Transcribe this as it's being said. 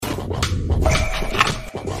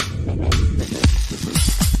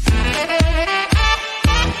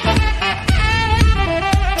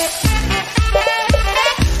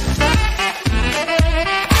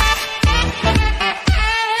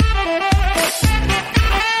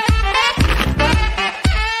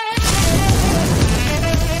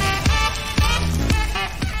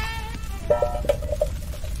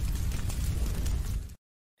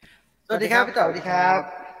วัสดีครับพี่ต่อสวัสดีครับ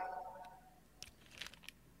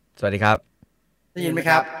สวัสดีครับได้ยินไหม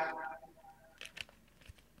ครับ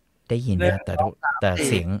ได้ยินหนึ่งนะแต่สองสามแต่สี่เ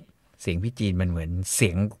สียงพี่จีนมันเหมือนเสี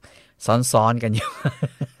ยงซ้อนๆกันอยู่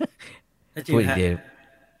ได้จ พูดอีกทีริงฮะ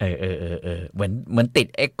เหมือนติด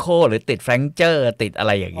เอ็กโคหรือติดแฟรงเจอร์ติดอะไ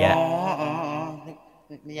รอย่างอ๋อเงี้ยอ๋อ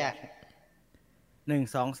ไม่ยาก1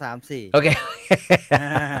 2 3 4โอเค อ่า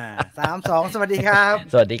3 2สวัสดีครับ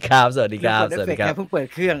สวัสดีครับสวัสดีครับลืมกดเอสวัสดีครับฟเฟกต์ไงเพิ่งเปิด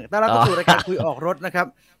เครื่องต้อนรับอ๋อ เข้าสู่รายการคุยออกรถนะครับ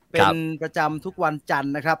คเป็นรับประจำทุกวันจันท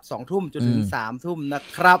ร์นะครับ2 ทุ่มจนถึงอืม3 ทุ่มนะ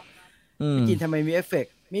ครับอืมพี่จินทำไมมีเอฟเฟก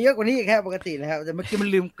ต์มีเยอะกว่านี้อีกครับปกตินะครับแต่เมื่อกี้มัน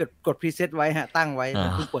ลืมกดพรีเซตไว้ฮะตั้งไว้อ่า มั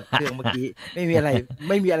นเพิ่งเปิดเครื่องเมื่อกี้ไม่มีอะ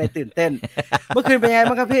ไรตื่นเต้นเมื่อคืนเป็นไง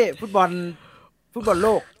บ้างครับพี่ฟุตบอลโล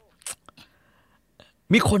ก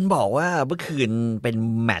มีคนบอกว่าเมื่อคืนเป็น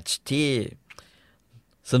แมตช์ที่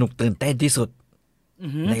สนุกตื่นเต้นที่สุดอื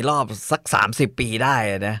อหือในรอบสัก30 ปีได้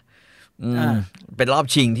อะนะ อืมอ่าเป็นรอบ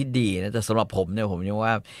ชิงที่ดีนะแต่สำหรับผมเนี่ยผมยัง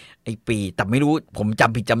ว่าไอ้ปีแต่ไม่รู้ผมจ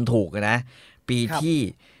ำผิดจำถูกนะปีครับที่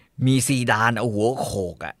มีซีดานเอาหัวโข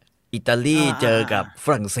กอ่ะอิตาลีเจอกับฝ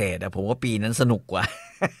รั่งเศสอะผมว่าปีนั้นสนุกกว่า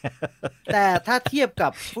แต่ถ้าเทียบกั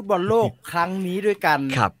บฟุตบอลโลกครั้งนี้ด้วยกัน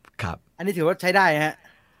ครับครับอันนี้ถือว่าใช้ได้ฮะ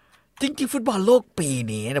จริงๆฟุตบอลโลกปี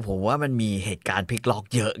นี้นะผมว่ามันมีเหตุการณ์พลิกล็อก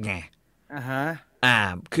เยอะไงอ่าฮะอ่า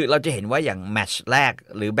คือเราจะเห็นว่าอย่างแมตช์แรก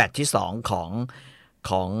หรือแมตช์ที่สอง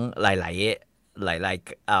ของหลายๆหลายๆเก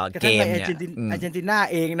กระทั่งในมเนี่ยอาร์เจนตินา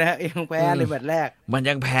เองนะฮะเองแพ้อืม เลยแมตช์แรกมัน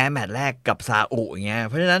ยังแพ้แมตช์แรกกับซาอุอย่างเงี้ย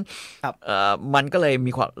เพราะฉะนั้นครับมันก็เลย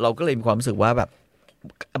มีความเราก็เลยมีความรู้สึกว่าแบบ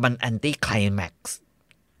มันแอนตี้ไคลแม็กซ์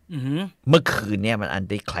อือหือเมื่อคืนเนี่ยมันแอน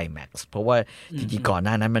ตี้ไคลแม็กซ์เพราะว่าอืมจริงๆก่อนห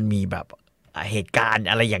น้านั้นมันมีแบบเหตุการณ์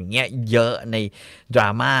อะไรอย่างเงี้ยเยอะในดรา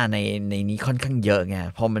ม่าในนี้ค่อนข้างเยอะไง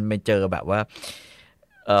พอมันไปเจอแบบว่า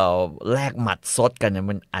เอ่อแลกหมัดซดกันเนี่ย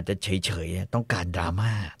มันอาจจะเฉยๆต้องการดราม่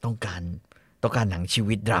าต้องการหนังชี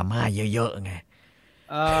วิตดราม่าเยอะๆไง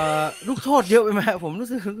เอ่ลูกโทษเยอะไปไหมผมรู้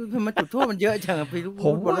สึกมันจุดโทษมันเยอะจังอะพี่ผ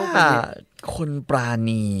มฟุตบอลโลว่ากปีนี้คนปรา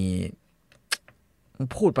ณี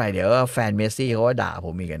พูดไปเดี๋ยวแฟนเมสซี่เขาก็ด่าผ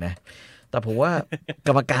มอีกนะแต่ผมว่าก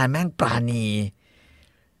รรมการแม่งปราณี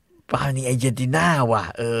อาร์เจนตินาว่ะ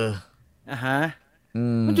อ่าฮะอื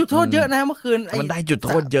มมันจุดโทอืมษเยอะนะเมื่อคืนไอ้มันได้จุดโท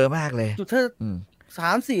สามษเยอะมากเลยจุดโทษอืม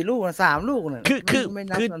3 4 ลูกนะ3 ลูกนะคือคือไม่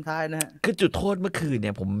นับคือตอนท้ายนะฮะคือจุดโทษเมื่อคืนเ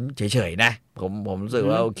นี่ยผมเฉยๆนะผมรู้อือหือสึก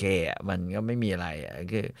ว่าโอเคอ่ะมันก็ไม่มีอะไรอ่ะ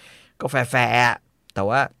คือก็แฟร์ๆอะแต่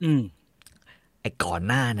ว่าอืมไอ้ก่อน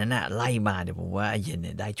หน้านั้นอ่ะไล่มาเนี่ยผมว่าไอ้เย็นเ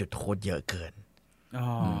นี่ยได้จุดโทษเยอะเกินอ๋อ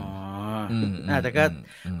อืมอืมอืมแต่ก็อืม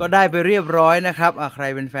อืม ก็ได้ไปเรียบร้อยนะครับใคร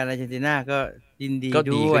เป็นแฟนอาร์เจนตินาก็ยินดีก็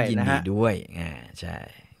ดีด้วก็ยินยนะฮะ ดีด้วยใช่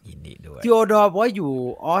ยินดีด้วยทีโอดอร์บอกว่าอยู่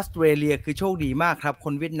ออสเตรเลียคือโชคดีมากครับค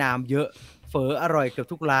นเวียดนามเยอะเฝออร่อยเกือบ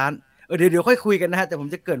ทุกร้านเดี๋ยวค่อยคุยกันนะฮะแต่ผม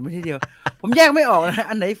จะเกรินไว้ทีเดียวผมแยกไม่ออกนะ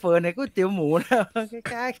อันไหนเฝอไหนก๋วยเตี๋ยวหมูนะ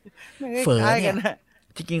คล้ายๆไม่เฝอเนี่ยคล้ายๆกันนะ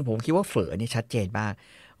จริงๆผมคิดว่าเฝอนี่ชัดเจนมาก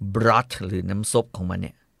บรอทหรือน้ำซุปของมันเ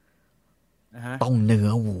นี่ยนะฮะต้องเนื้อ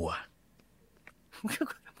วัว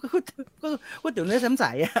ก๋วยเตี๋ยวเนื้อซ้ำใส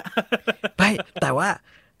อะ ไม่แต่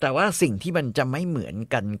ว่าสิ่งที่มันจะไม่เหมือน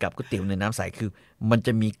กันกับก๋วยเตี๋ยวเนื้อน้ำใสคือมันจ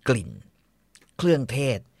ะมีกลิ่นเครื่องเท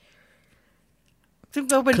ศซึ่ง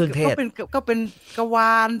ก็เป็นเครื่องเทศก็เป็นก็เป็นกว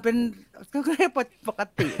านเป็นก็เรียกปก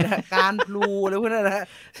ตินะการพลูอะไรพวกนั้นนะฮะ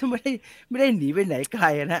ไม่ได้หนีไปไหนไกล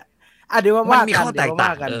นะฮะเดี๋ยวมามันว่ากันมีข้อแตกต่างเดี๋ยวมาว่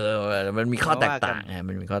ากันมันมีเดี๋ข้อแตกยวมาว่ากันต่าง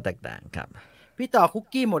มันมีข้อแตกต่างครับพี่ต่อคุก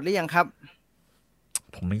กี้หมดหรือยังครับ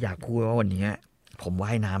ผมไม่อยากพูดว่าวันนี้ผมว่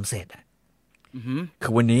ายน้ำเสร็จ อือหือคื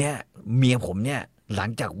อวันนี้เมียผมเนี่ยหลัง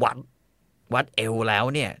จากวัดเอวแล้ว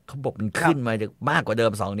เนี่ยเขาบอกมันครับขึ้นมาจากมากกว่าเดิ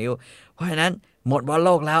ม2 นิ้วเพราะฉะนั้นหมดบอลโล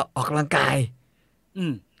กแล้วออกกำลังกายอื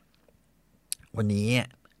มวันนี้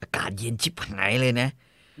อากาศเย็นชิบหายเลยนะ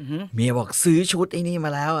อือหือเมียบอกซื้อชุดไอ้นี่ม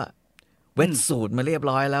าแล้วอะเวอืมทสูทมาเรียบ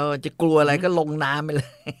ร้อยแล้วจะกลัวอือหืออะไรก็ลงน้ำไปเลย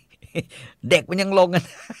เด็กมันยังลงกัน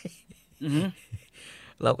อือหือ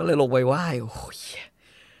เราก็เลยลงไปว่ายโอ้ย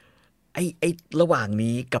ไอ้ระหว่าง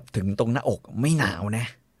นี้กับถึงตรงหน้าอกไม่หนาวนะ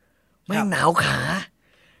คแม่รับงหนาวขา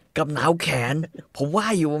กับหนาวแขนผมว่า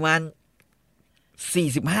ยอยู่ประมาณ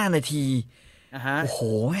45 นาทีอ่าฮะโอ้โห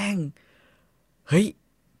แม่งเฮ้ย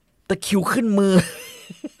ตะคริวขึ้นมือ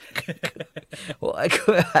โอ้ย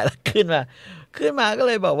ขึ้นมาก็เ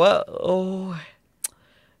ลยบอกว่าโอ้ย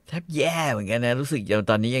แทบแย่เหมือนกันนะรู้สึกอย่าง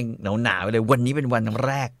ตอนนี้ยังหนาวเลยวันนี้เป็นวันแ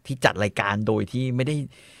รกที่จัดรายการโดยที่ไม่ได้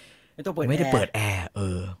ไม่ต้องเปิดไม่ได้เปิแอร์ดแอ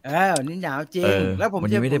ร์วันนี้หนาวจริงแล้วผมวัน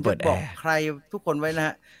นี้ไม่จะผมจะได้เปิดแอร์บอกใครทุกคนไว้นะฮ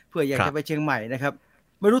ะเผื่ออยากครับจะไปเชียงใหม่นะครับ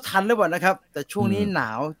ไม่รู้ทันหรือเปล่านะครับแต่ช่วงนี้อืมหนา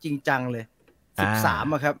วจริงจังเลยอ่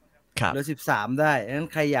13อะครับาครับเหลือ13ได้งั้น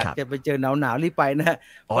ใครอยาครับกจะไปเจอหนาวรีบไปนะฮะ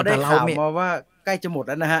เพอ๋อราะได้แต่เราไม่ ข่าวมาว่าใกล้จะหมดแ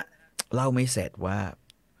ล้วนะฮะเล่าไม่เสร็จว่า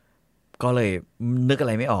ก็เลยนึกอะไ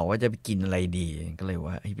รไม่ออกว่าจะไปกินอะไรดีก็เลย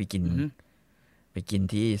ว่าไปกิน อือฮึ ไปกิน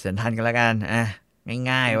ที่เซ็นทรัลกันแล้วกัน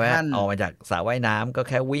ง่ายๆว่าเซ็นทรัลออกมาจากสระว่ายน้ำก็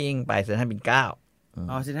แค่วิ่งไปเซ็นทรัลปิ่นเกล้า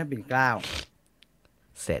อ๋อเซ็นทรัลปิ่นเกล้า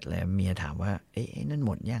เสร็จแล้วเมียถามว่าเอ๊ะนั่นห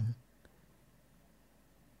มดยัง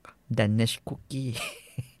ดันเนชคุกกี้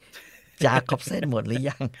จาคอบเส้นหมดหรือ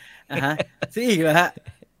ยัง ฮะซื้ออีกเหรอฮะ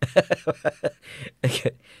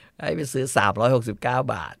ให้ไปซื้อ369 บ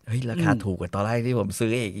าทเฮ้ยราคาถูกกว่าตอนแรกที่ผมซื้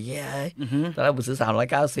ออีกเย้ยตอนแรกผมซื้อ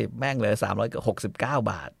390แม่งเลย369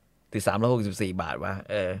 บาทติด364 บาทวะ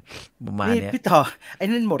ประมาณ นี่ เนี้ย พี่ต่อไอ้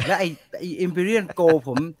นั่นหมดแล้วไอ้อิมพีเรียลโกผ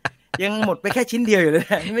มยังหมดไปแค่ชิ้นเดียวอยู่เลย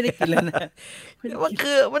นะไม่ได้กินแล้วนะ มัน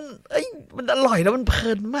คือมันอร่อยแล้วมันเพลิ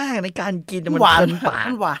นมากในการกินมัน หวา เพ น ลินปาก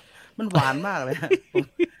มันหวานมากเลยฮะผ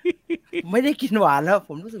มไม่ได้กินหวานแล้ว ผ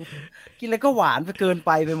มรู้สึกกินแล้วก็หวานไปเกินไ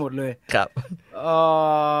ปหมดเลย ครับ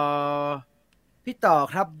พี่ต่อ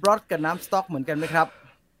ครับบรอดกับน้ำสต๊อกเหมือนกันไหมครับ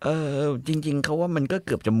จริงๆเขาว่ามันก็เ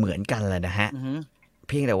กือบจะเหมือนกันแหละนะฮะ อือฮึ เ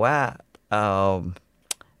พียงแต่ว่า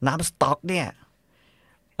น้ำสต๊อกเนี่ย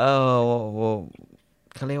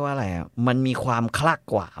เขาเรียกว่าอะไรอ่ะมันมีความคลัก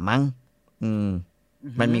กว่ามั้ง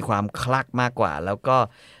มันมีความคลักมากกว่า แล้วก็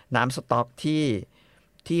น้ำสต๊อก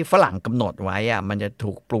ที่ฝรั่งกำหนดไว้อ่ะมันจะ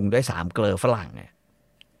ถูกปรุงด้วย3 เกลือฝรั่งเนี่ย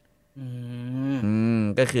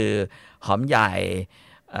ก็คือหอมใหญ่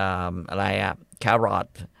อะไรอ่ะแครอท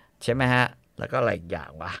ใช่ไหมฮะ แล้วก็อะไรอีกอย่าง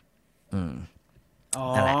วะอ๋อ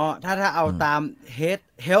นั่นแหละ ถ้าเอาตาม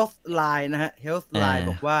health line นะฮะ health line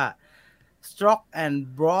บอกว่า stock and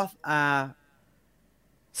broth are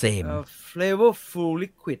same flavorful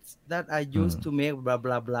liquids that are used to make blah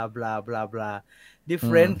blah blah blah blah blah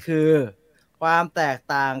different คือความแตก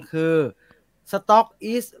ต่างคือ stock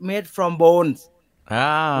is made from bones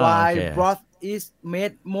while broth is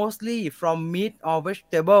made mostly from meat or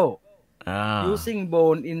vegetable using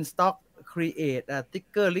bone in stock create a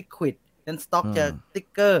thicker liquid นั้น stock จะ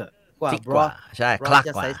thicker กว่า broth ใช่ค broth ลัก จ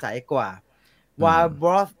ะ กว่า ใสๆกว่า while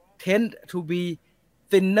broth tend to be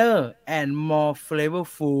thinner and more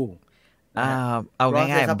flavorful เอาง่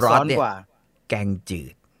าย ซั ๆ บบ รอ ซ้ ท อน เนี่ย กว่า แกงจื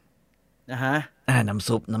ด นะฮะ น้ำ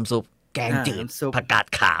ซุปแกงจืด น้ำซุป ผักกาด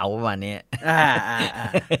ขาวประมาณนี้ อ่า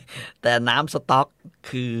แต่น้ำสต๊อก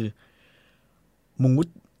คือหมู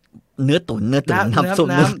เนื้อตุ๋นน้ำซุป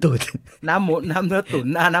เนื้อตุ๋น น้ำเนื้อตุ๋น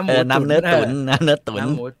น้ำหมู น้ำเนื้อตุ๋น น้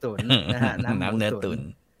ำหมูตุ๋นนะฮะ น้ำเนื้อตุ๋น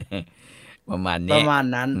ประมาณ ป นี้ ระมาณ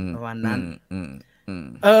นั้น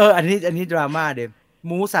อันนี้ดราม่าเด็ห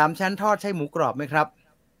มู3 ชั้นทอดใช่หมูกรอบไหมครับ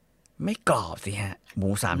ไม่กรอบสิฮะหมู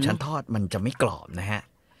3 ชั้นทอดมันจะไม่กรอบนะฮะ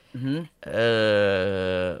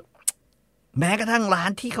แม้กระทั่งร้า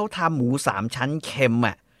นที่เขาทำหมู3 ชั้นเค็ม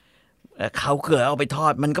อ่ะเขาเกลือเอาไปทอ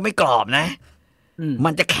ดมันก็ไม่กรอบนะมั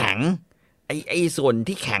นจะแข็งไอ้ส่วน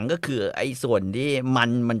ที่แข็งก็คือไอ้ส่วนที่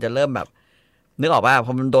มันจะเริ่มแบบนึกออกป่ะพ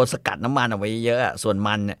อมันโดนสกัดน้ำมันเอาไว้เยอะอะส่วน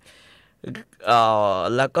มันเนี่ย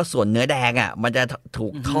แล้วก็ส่วนเนื้อแดงอ่ะมันจะถู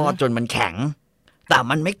กทอดจนมันแข็งแต่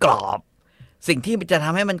มันไม่กรอบสิ่งที่จะท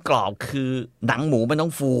ำให้มันกรอบคือหนังหมูมันต้อ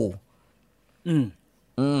งฟู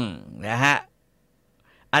นะฮะ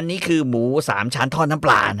อันนี้คือหมู3 ชั้นทอดน้ำป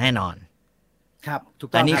ลาแน่นอนครับถูก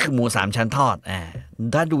ต้องอันนี้คือหมู3 ชั้นทอด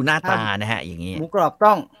ถ้าดูหน้าตานะฮะอย่างนี้หมูกรอบ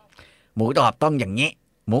ต้องอย่างนี้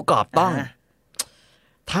หมูกรอบต้อง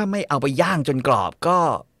ถ้าไม่เอาไปย่างจนกรอบก็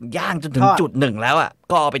ย่างจนถึงจุดหนึ่งแล้วอ่ะ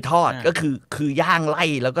ก็เอาไปทอดก็คือย่างไล่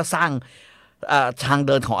แล้วก็สร้างทางเ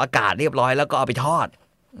ดินของอากาศเรียบร้อยแล้วก็เอาไปทอด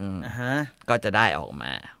ก็จะได้ออกม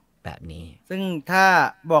าแบบนี้ซึ่งถ้า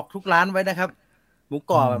บอกทุกร้านไว้นะครับหมู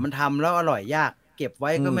กรอบมันทำแล้วอร่อยยากเก็บไ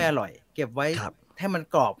ว้ก็ไม่อร่อยเก็บไว้ให้มัน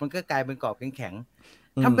กรอบมันก็กลายเป็นกรอบแข็ง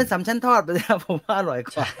ๆทำเป็น3 ชั้นทอดไปเลยผมว่าอร่อย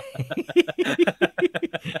กว่า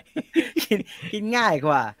กินง่ายก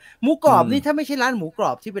ว่าหมูกรอบนี่ถ้าไม่ใช่ร้านหมูกร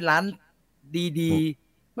อบที่เป็นร้านดี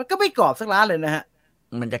ๆมันก็ไม่กรอบสักร้านเลยนะฮะ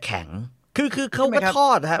มันจะแข็งคือเขาก็ทอ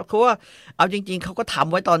ดครับเพราะว่าเอาจริงๆเขาก็ทำ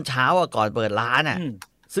ไว้ตอนเช้าก่อนเปิดร้าน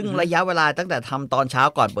ซึ่งระยะเวลาตั้งแต่ทำตอนเช้า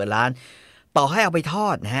ก่อนเปิดร้านต่อให้เอาไปทอ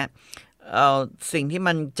ดนะฮะสิ่งที่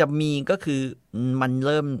มันจะมีก็คือมันเ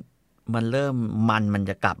ริ่มมัน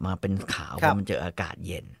จะกลับมาเป็นขาวเพราะมันเจออากาศเ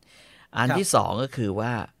ย็นอันที่สองก็คือว่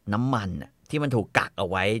าน้ำมันที่มันถูกกักเอา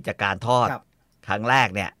ไว้จากการทอดครั้งแรก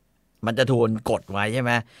เนี่ยมันจะถูกกดไว้ใช่ไห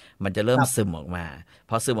มมันจะเริ่มซึมออกมา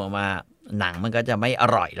พอซึมออกมาหนังมันก็จะไม่อ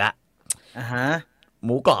ร่อยละห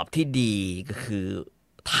มูกรอบที่ดีก็คือ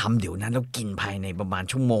ทำเดี๋ยวนั้นแล้วกินภายในประมาณ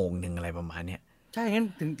1 ชั่วโมงอะไรประมาณเนี้ยใช่งั้น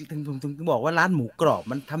ถึงบอกว่าร้านหมูกรอบ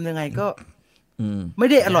มันทำยังไงก็ไม่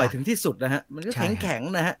ได้อร่อยถึงที่สุดนะฮะมันก็แข็ง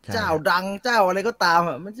ๆนะฮะเจ้าดังเจ้าอะไรก็ตาม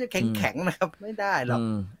มันจะแข็งๆนะครับไม่ได้หรอก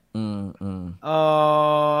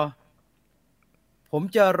ผม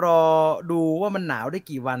จะรอดูว่ามันหนาวได้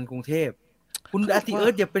กี่วันกรุงเทพ คุณอาร์ติเอิ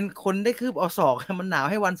ร์ธอย่าเป็นคนได้คืบเอาศอกมันหนาว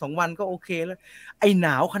ให้วัน2 วันก็โอเคแล้วไอ้หน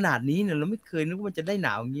าวขนาดนี้เนี่ยเราไม่เคยนึกว่ามันจะได้หน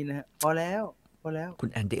าวอย่างนี้นะฮะพอแล้วคุณ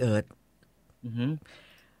แอนตี้เอิร์ธ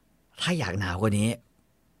ถ้าอยากหนาวกว่านี้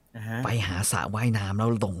ไปหาสระว่ายน้ำแล้ว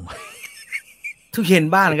ลงทุกเย็น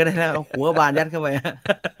บ้านก็ได้แล้วเอาหัวบานยัดเข้าไป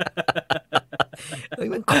เฮ้ย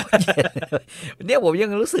มันโคตรเย็นเนี่ยผมยั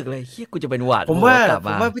งรู้สึกเลยเฮียกูจะเป็นหวัดผมว่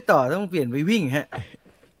าพี่ต่อต้องเปลี่ยนไปวิ่งฮะ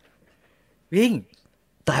วิ่ง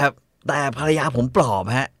แต่ภรรยาผมปลอบ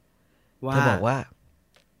ฮะว่าเธอบอกว่า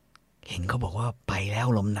เห็นเขาบอกว่าไปแล้ว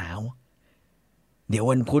ลมหนาวเดี๋ยว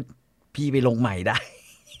วันพุธพี่ไปลงใหม่ได้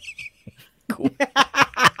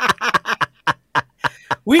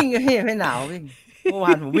วิ่งให้หนาววิ่งเมื่อวา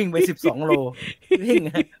นผมวิ่งไป12 โลวิ่ง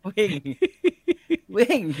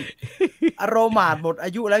อโรมาดหมดอ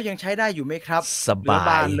ายุแล้วยังใช้ได้อยู่ไหมครับสบ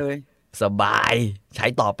ายเลยสบายใช้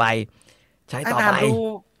ต่อไปดู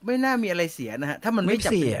ไม่น่ามีอะไรเสียนะฮะถ้ามันไม่จั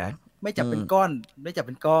บเป็นก้อน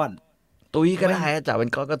ตุยก็ได้จับเป็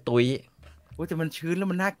นก้อนก็ตุยแต่มันชื้นแล้ว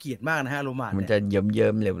มันน่าเกลียดมากนะฮะอโรมาดมันจะเยิ้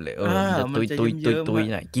มๆเร็วๆมันจะตุย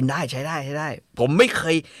หน่อยกินได้ใช้ได้ผมไม่เค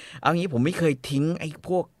ยเอางี้ผมไม่เคยทิ้งไอ้พ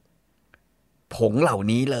วกผงเหล่า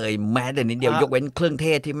นี้เลยแม้แต่นิดเดียวยกเว้นเครื่องเท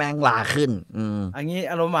ศที่แม่งลาขึ้นอันนี้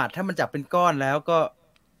อโรมาถ้ามันจับเป็นก้อนแล้วก็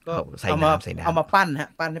เอามาปั้นฮะ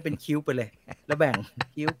ปั้นให้เป็นคิ้วไปเลยแล้วแบ่ง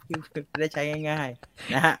คิ้วได้ใช้ง่าย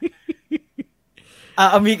ๆนะฮะ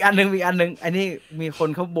มีอีกอันนึงอันนี้มีคน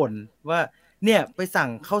เขาบ่นว่าเนี่ยไปสั่ง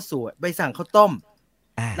ข้าวสวยไปสั่งข้าวต้ม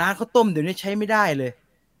ร้านข้าวต้มเดี๋ยวนี้ใช้ไม่ได้เลย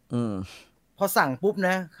พอสั่งปุ๊บน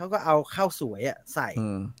ะเขาก็เอาข้าวสวยใส่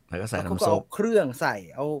แล้วก็ใส่น้ำซุปเขาก็เอาเครื่องใส่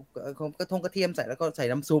เอากระเทียมใส่แล้วก็ใส่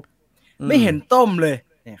น้ำซุปไม่เห็นต้มเลย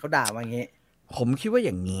เนี่ยเขาด่ามาอย่างงี้ผมคิดว่าอ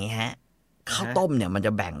ย่างนี้ฮะข้าวต้มเนี่ยมันจ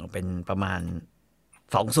ะแบ่งเป็นประมาณ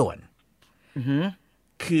2 ส่วน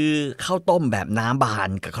คือข้าวต้มแบบน้ำบาน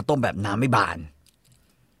กับข้าวต้มแบบน้ำไม่บาน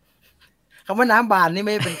คำว่าน้ำบานนี่ไ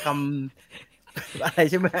ม่เป็นคำอะไร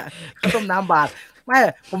ใช่ไหมข้าวต้มน้ำบานไม่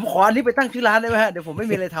ผมขออันนี้ไปตั้งชื่อร้านได้ไหมฮะเดี๋ยวผมไม่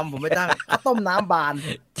มีอะไรทำผมไม่ตั้งข้าวต้มน้ำบาน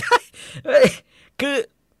ใช่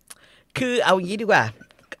คือเอาอย่างนี้ดีกว่า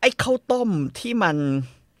ไอ้ข้าวต้มที่มั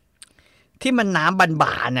นน้ำบ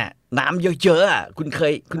านๆน่ะน้ำเยอะๆอ่ะคุณ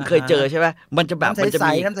เคยเจอใช่ไหมมันจะแบบมันจะ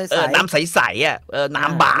มีน้ำใสๆอ่ะน้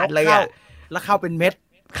ำบานเลยอ่ะแล้วข้าวเป็นเม็ด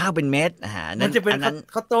มันจะเป็น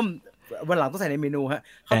ข้าวต้มวันหลังต้องใส่ในเมนูฮะ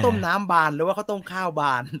ข้าวต้มน้ำบานหรือว่าข้าวต้มข้าวบ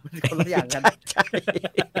านคนละอย่างกันใช่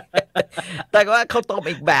แต่ว่าข้าวต้ม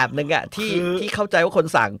อีกแบบหนึ่งอ่ะที่เข้าใจว่าคน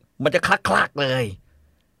สั่งมันจะคลักๆเลย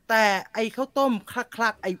แต่ไอ้ข้าวต้มคลั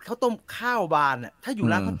กไอ้ข้าวต้มข้าวบานอ่ะถ้าอยู่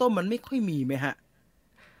ร้านข้าวต้มมันไม่ค่อยมีไหมฮะ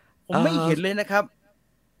ผมไม่เห็นเลยนะครับ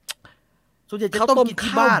ส่วนใหญ่จะต้มกิน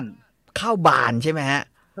ที่บ้านข้าวบานใช่ไหมฮะ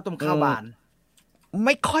ข้าวต้มข้าวบานไ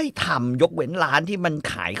ม่ค่อยทำยกเว้นร้านที่มัน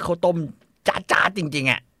ขายข้าวต้มจ้าๆจริง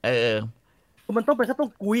ๆอ่ะมันต้องเป็นข้าวต้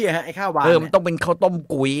มกุ้ยฮะไอ้ข้าวบานมันต้องเป็นข้าวต้ม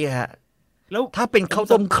กุ้ยฮะแล้วถ้าเป็นข้าว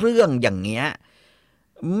ต้มเครื่องอย่างเงี้ย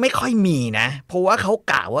ไม่ค่อยมีนะเพราะว่าเขา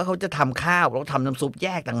กล่าวว่าเขาจะทำข้าวแล้วทำน้ำซุปแย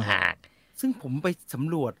กต่างหากซึ่งผมไปส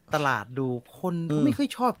ำรวจตลาดดูคนก็ไม่ค่อย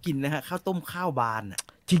ชอบกินนะฮะข้าวต้มข้าวบานอ่ะ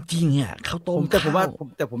จริงๆอ่ะข้าวต้มแ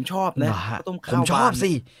ต่ผมชอบนะข้าวต้มข้าวบานผมชอบ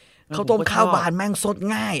สิข้าวต้มข้าวบานแม่งสด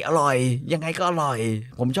ง่ายอร่อยยังไงก็อร่อย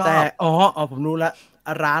ผมชอบแต่ผมรู้ละ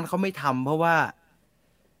ร้านเขาไม่ทำเพราะว่า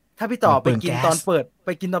ถ้าพี่ต่อไปกินตอนเ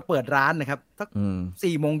ปิดร้านนะครับสัก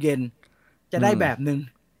4 โมงเย็นจะได้แบบนึง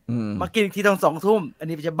มากินอีกทีตอน2 ทุ่มอัน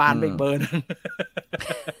นี้จะบานไปอีกเบอร์นึง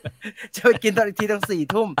จะไปกินตอนอีกทีตอน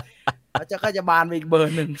4 ทุ่มแล้วก็จะบานไปอีกเบอ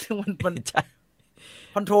ร์นึงซึ่งมัน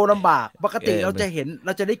คอนโทรลลำบากปกติเรา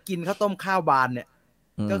จะได้กินข้าวต้มข้าวบานเนี่ย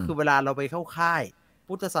ก็คือเวลาเราไปเข้าค่าย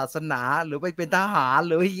พุทธศาสนาหรือไปเป็นทหารห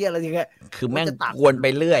รืออะไรอย่างเงี้ยคือแม่งกวนไป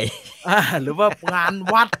เรื่อยหรือว่างาน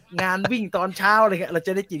วัดงานวิ่งตอนเช้าอะไรเงี้ยเราจ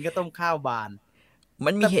ะได้กินข้าวต้มข้าวบานมั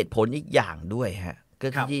นมีเหตุผลอีกอย่างด้วยฮะก็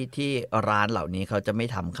ที่ร้านเหล่านี้เขาจะไม่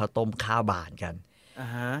ทำข้าวต้มข้าวบานกัน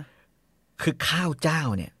คือข้าวเจ้า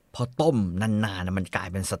เนี่ยพอต้มนานๆมันกลาย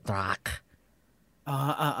เป็นสตาร์ก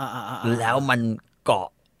แล้วมันเกาะ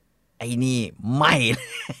ไอ้นี่ไหม้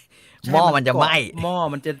หม้อมันจะไหม้หม้อ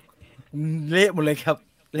มันจะเละหมดเลยครับ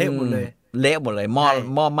เละหมดเลยห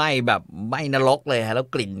ม้อไหม้แบบไหม้นรกเลยฮะแล้ว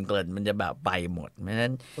กลิ่นมันจะแบบไปหมดเพราะฉะนั้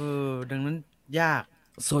นดังนั้นยาก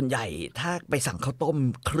ส่วนใหญ่ถ้าไปสั่งข้าวต้ม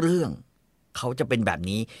เครื่องเขาจะเป็นแบบ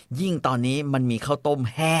นี้ยิ่งตอนนี้มันมีข้าวต้ม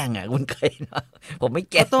แห้งอ่ะคุณเคยนะผมไม่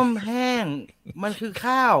เก็ตข้าวต้มแห้งมันคือ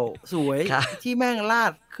ข้าวสวยที่แม่งรา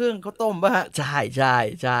ดเครื่องข้าวต้มป่ะใช่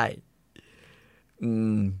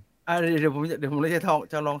เดี๋ยวผมเลย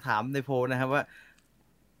จะลองถามในโพลนะครับว่า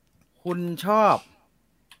คุณชอ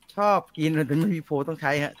บกินแต่ไม่มีโพลต้องใ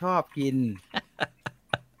ช้ฮะชอบกิน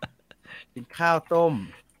ข้าวต้ม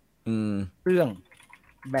เครื่อง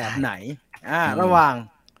แบบไหนระหว่าง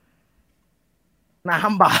น้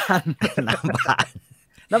ำบาน น้ำบาน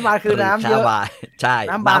น้ำบานคือน้ำเย ข้าว อะ บานใช่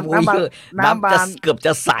น้ำบาน อุ้ย น้ำบาน เยอะ น้ำบาน เกือบจ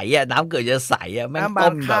ะใสอ่ะน้ำเกือบจะใสอ่ะแม่ง น้ำบา ต้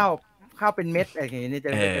น มแบบ ข้าวเป็นเม็ดอะไรอย่างนี้จะ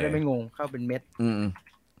ได้ไม่งงข้าวเป็นเม็ด อืม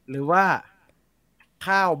หรือว่า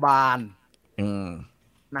ข้าวบาน อืม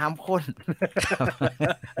น้ำข้น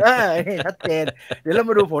นี่ชัดเจน เดี๋ยวเรา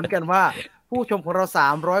มาดูผลกันว่า ผู้ชมของเรา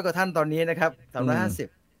300 กว่าท่านตอนนี้นะครับ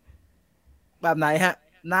350แบบไหนฮะ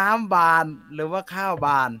น้ำบานหรือว่าข้าวบ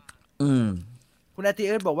าน อืม คุณอาทิเ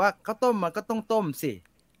อิร์ธบอกว่าข้าวต้มมันก็ต้องต้มสิ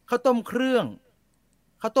ข้าวต้มเครื่อง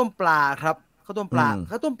ข้าวต้มปลาครับข้าวต้มปลา อืม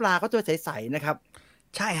ข้าวต้มปลาเขาจะใสๆนะครับ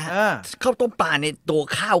ใช่ฮะ อ่า ข้าวต้มปลาในตัว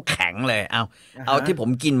ข้าวแข็งเลยเอา อ่าฮะ เอาที่ผม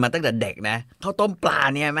กินมาตั้งแต่เด็กนะข้าวต้มปลา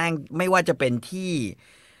เนี่ยแม่งไม่ว่าจะเป็นที่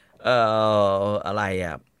อะไร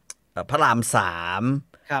อ่ะพระราม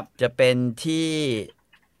3 ครับ จะเป็น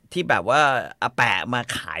ที่แบบว่าอาแปะมา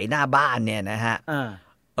ขายหน้าบ้านเนี่ยนะฮะ อ่า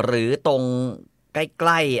หรือตรงใก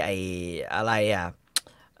ล้ๆไอ้อะไรอ่ะ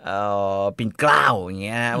ปิ่นเกล้าอย่างเ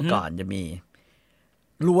งี้ยนะเมื่อก่อนจะมี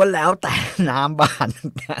ล้วนแล้วแต่น้ำบาน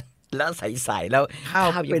แล้วใสๆแล้ว ข้าว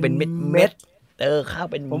ยังเป็น เป็น เม็ดข้าว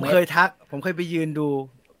เป็น ผม เม็ด ผมเคยไปยืนดู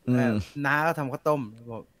อืม น้าก็ทำข้าวต้ม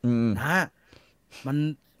บอก อืม น้ามั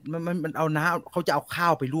นเอาน้ำเขาจะเอาข้า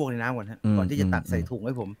วไปลวกในน้ำก่อนฮะ อืม ก่อนที่จะตักใส่ถุงใ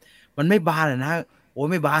ห้ผม มันไม่บานเลยนะโอ้ย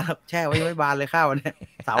ไม่บานครับแช่ไว้ยังไม่บานเลยข้าวเนี่ย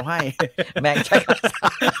สาวให้ แม่งใช่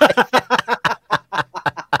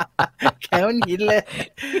แข็งมันหินเลย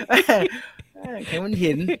แข็งมัน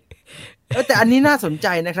หินแต่อันนี้น่าสนใจ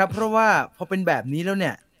นะครับ เพราะว่าพอเป็นแบบนี้แล้วเ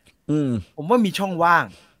นี่ย อืม ผมว่ามีช่องว่าง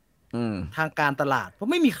อืม ทางการตลาดเพราะ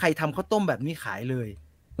ไม่มีใครทำข้าวต้มแบบนี้ขายเลย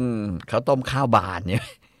อืมเขาวต้มข้าวบานเนี่ย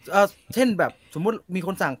เช่นแบบสมมุติมีค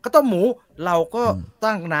นสั่งข้าวต้มหมู เราก็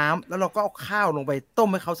ตั้งน้ำแล้วเราก็เอาข้าวลงไปต้ม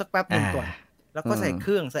ให้เขาสักแป๊บหนึ่งก่อน แล้วก็ใส่เค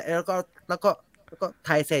รื่องใส่แล้วก็ไท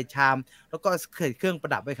ยใส่ชาม แล้วก็ใส่เครื่องปร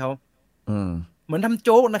ะดับให้เขา อืม เหมือนทำโ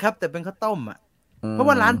จ๊กนะครับ แต่เป็นข้าวต้มอ่ะ เพราะ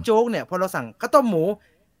ว่าร้านโจ๊กเนี่ยพอเราสั่งข้าวต้มหมู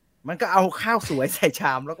มันก็เอาข้าวสวยใส่ช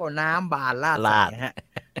าม แล้วก็น้ำบานราดใส่ฮะ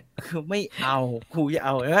คือไม่เอาครูจะเอ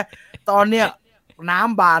าเห็นไหมตอนเนี้ยน้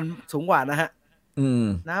ำบานสูงกว่านะฮะ อืม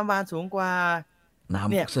น้ำบานสูงกว่า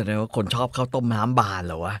เนี่ย น้ำแสดงว่าคนชอบข้าวต้มน้ำบานเ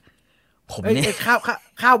หรอวะผมเนี่ย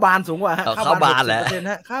ข้าวบานสูงกว่าฮะ ข้าวบานแหละ 60%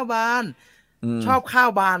ฮะข้าวบาน ม ชอบข้าว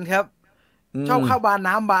บานครับ ม ชอบข้าวบาน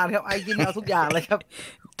น้ำบานครับไอ้กินเอาทุกอย่างเลยครับ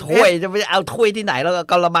ถ้วยจะไปเอาถ้วยที่ไหนแล้วก็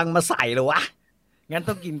กระมังมาใส่เหรอวะ งั้น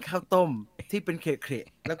ต้องกินข้าวต้มที่เป็นเขะ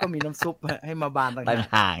ๆแล้วก็มีน้ำซุปให้มาบานต่าง ต่าง หาก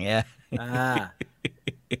ห่างเนี่ย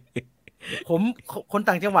ผมคน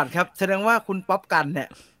ต่างจังหวัดครับ แสดงว่าคุณป๊อปกันเนี่ย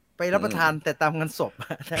ไปรับประทานแต่ตามงานศพ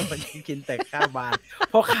ถ้ามันกินแต่ข้าวบาน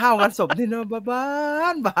เพราะข้าวงานศพนี่เนาะ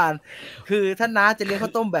บานคือถ้าน้าจะเลี้ยงข้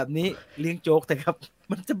าวต้มแบบนี้เลี้ยงโจ๊กแต่ครับ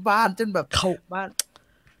มันจะบานจนแบบ เขา บาน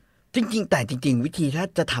จริง ๆ แต่จริง ๆ วิธีถ้า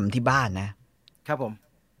จะทำที่บ้านนะ ครับผม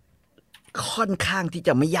ค่อนข้างที่จ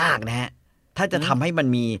ะไม่ยากนะฮะ ถ้าจะทำให้มัน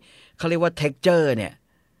มีเขาเรียกว่า texture เนี่ย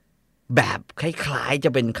แบบคล้ายๆ จะ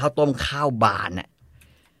เป็นข้าวต้มข้าวบานน่ะ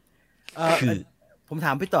คือ ผมถ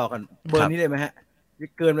ามพี่ต่อก่อนเบอ ครั ร์ บ นี้เลยไหมฮะ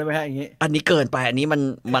เกินไปไหมฮะอย่างนี้ อันนี้เกินไป อันนี้มัน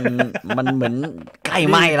เหมือนใกล้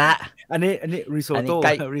ไหม้ละ อันนี้ริโซ อันนี้ โต้ ใก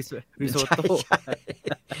ล้ ริโซโต้ ใช่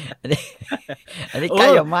อันนี้ใกล้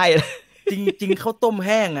จะไหม้แล้ว จริงข้าวต้มแ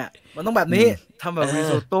ห้งอ่ะ มันต้องแบบนี้ทำแบบริ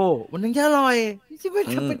โซโต้มันถึงจะอร่อยที่ไม่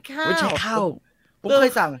ทำเป็นข้าว ไม่ใช่ข้าว ผมเค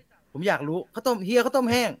ยสั่ง ผมอยากรู้ข้าวต้มเฮียข้าวต้ม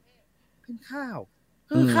แห้งเป็นข้าว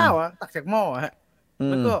คือข้าวอ่ะตักจากหม้อฮะ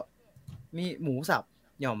แล้วก็มีหมูสับ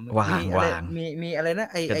หย่อม วาง มีอะไร วาง มีอะไรนะ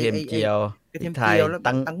ไอก ระเทียมเจียว กระเทียม พริกไท เจียวแล้ว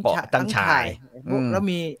ตั้งฉ่าย พวกแล้ว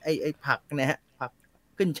มีไอผักเนี่ยฮะผัก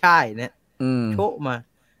ขึ้นช่ายเนี่ย อืม โชะมา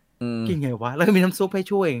อืม กินไงวะแล้วก็มีน้ำซุปให้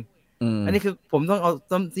ช่วย ม อันนี้คือผมต้องเอา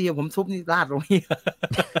ต้มเจียวผมซุปนี่ราดลงนี่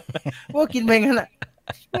ว่ากินไปงั้นแหละ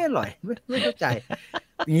ไม่อร่อยไม่เข้าใจ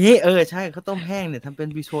นี่ใช่ข้าวต้มแห้งเนี่ยทำเป็น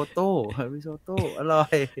ริโซโต้อร่อ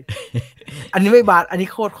ย อันนี้ไม่บาดอันนี้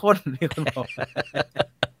โคตรข้นนี่คุณบอก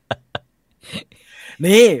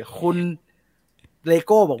นี่คุณเลโ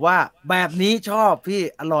ก้บอกว่าแบบนี้ชอบพี่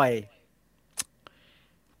อร่อย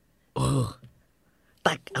แ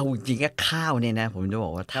ต่เอาจริงๆก็ข้าวเนี่ยนะ ผมจะบ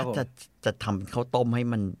อกว่า ครั ถ้า บผม จะทำข้าวต้มให้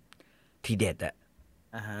มันทีเด็ดอะ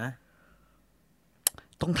อ่าฮะ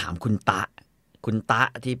ต้องถามคุณตะ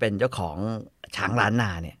ที่เป็นเจ้าของช้างล้านน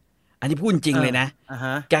าเนี่ย อันนี้พูดจริงเลยนะ อ่าฮ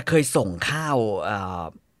ะ แกเคยส่งข้าว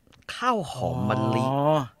ข้าวหอมมะลิ อ๋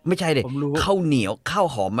อ ไม่ใช่เด็ ผมรู้ ข้าวเหนียวข้าว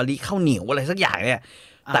หอมมะลิข้าวเหนียวอะไรสักอย่างเนี่ย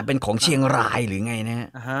แต่เป็นของเชียงรายหรือไงนะฮะ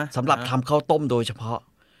อ่าฮะ สำหรับทำข้าวต้มโดยเฉพาะ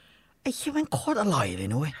ไอ้เหี้ยมันโคตรอร่อยเลย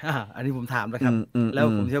นุ้ย อันนี้ผมถามนะครับ อืม แล้ว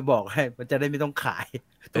ผมจะบอกให้มันจะได้ไม่ต้องขาย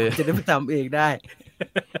เออ จะได้ไม่ทำเองได้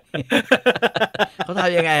เขาท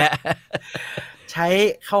ำยังไงฮะ ใช้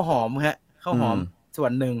ข้าวหอมฮะข้าวหอม อืม ส่ว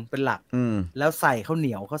นหนึ่งเป็นหลัก อืม แล้วใส่ข้าวเห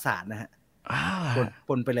นียวข้าวสารนะฮะ อ้าว ป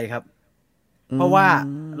นไปเลยครับ อืเพราะว่า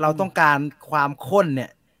เรามต้องการความข้นเนี่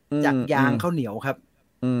ยอืจากมอืมยางข้าวเหนียวครับ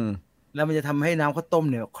อืมแล้วมันจะทำให้น้ำข้าวต้ม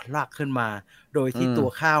เนี่ยคลากขึ้นมา โดยที่อืมตัว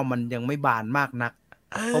ข้าวมันยังไม่บานมากนัก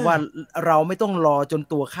เอเพราะอว่าเราไม่ต้องรอจน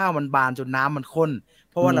ตัวข้าวมันบานจนน้ำมันข้น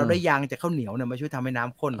เพราะอืว่าเรามได้ยางจากข้าวเหนียวเนี่ยมาช่วยทำให้น้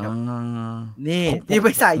ำข้นอ่ครับานี่ผมที่ไป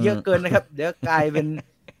ใส่อืม เยอะเกินนะครับ เดี๋ยวกลายเป็น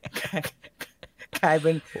กลายเ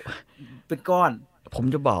ป็นก้อน ผม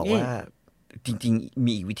จะบอกนี่ว่าจริงๆ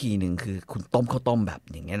มีอีกวิธีหนึ่งคือคุณต้มข้าวต้มแบบ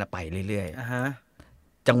อย่างเงี้ยนะไปเรื่อยอ่าฮะ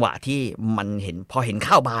ๆจังหวะที่มันเห็นพอเห็น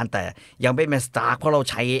ข้าวบานแต่ยังไม่เป็นสตาร์เพราะเรา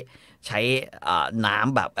ใช้น้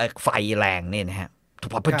ำแบบไฟแรงเนี่ยนะฮะทุบ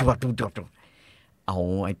ทุบครับทุบเอา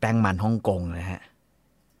ไอ้แป้งมันฮ่องกงนะฮะ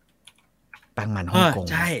แป้งมันฮ่องกง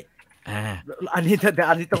ใช่อ่าอันนี้แต่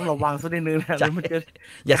อันนี้ต้องระวังสักนิดนึงนะใช่แล้วมันจะ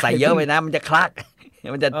อย่าใส่เยกลายเป็นอะไปนะมันจะคลัก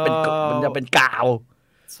มันจะเอ่เป็นมันจะอเป็นกาว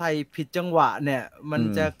ใส่ผิดจังหวะเนี่ยมันอื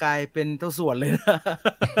ม จะกลายเป็นเท่าส่วนเลยนะ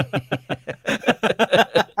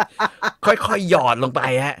ค่อยๆหยอดลงไป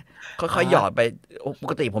ฮะค่อ่าอยๆหยอดไปป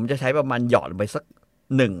กติผมจะใช้ประมาณหยอดลงไปสัก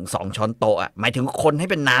1-2 ช้อนโต๊ะอ่ะหมายถึงคนให้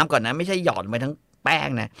เป็นน้ำก่อนนะไม่ใช่หยอดลงไปทั้งแป้ง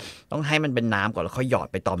นะต้องให้มันเป็นน้ำก่อนแล้วค่อยหยอด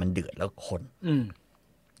ไปตอนมันเดือดแล้วคนอืม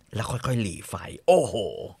แล้วค่อยๆหลีไฟโอ้โห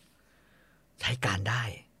ใช้การได้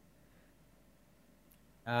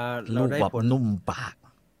เราลูกได้ผลแบบนุ่มปาก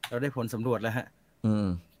เราได้ผลสำรวจแล้วฮะอืม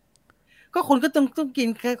ก็คนก็ต้องกิน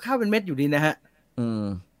ข้าวเป็นเม็ดอยู่ดีนะฮะอืม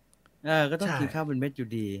ก็ต้องใช่กินข้าวเป็นเม็ดอยู่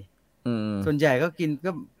ดีอืมส่วนใหญ่ก็กิน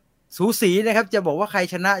ก็สูสีนะครับจะบอกว่าใคร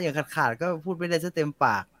ชนะอย่างขาดก็พูดไม่ได้ซะเต็มป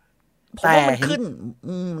ากผมแต่ว่ามันเห็นขึ้น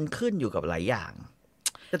มันขึ้นอยู่กับหลายอย่าง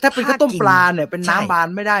แต่ถ้าเป็นถ้าข้าวต้มกินปลาเนี่ยเป็นใช่น้ำบาน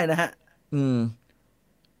ไม่ได้นะฮะอืม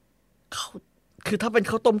เขาคือถ้าเป็น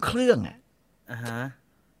ข้าวต้มเครื่องอ่ะ อ่าฮะ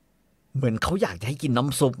เหมือนเขาอยากจะให้กินน้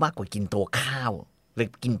ำซุปมากกว่ากินตัวข้าวหรือ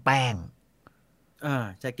กินแป้ง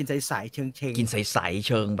จะกินใสๆเชิงกินใสๆเ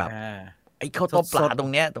ชิงแบๆบไอ้ข้าวต้มปสดลาตรง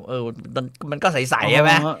เนี้ยมันก็ใสอ๋อๆใช่ไห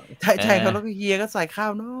มใช่เอใช่อเขาแล้วก็เฮียก็ใส่ข้า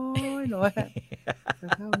วน้อยใส่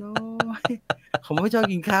ข้าวน้อยผมไม่ชอบ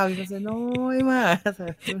กินข้าวกินก็ใส่น้อยมากใส่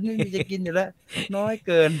ไม่มีจะกินอยู่แล้วน้อยเ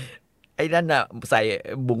กิน ไอ้นั่นอ่ะใส่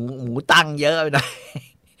หมูตั้งเยอะไปหน่อย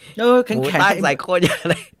แข็หมูงแข็งตั้งใส่โคตรเยอะ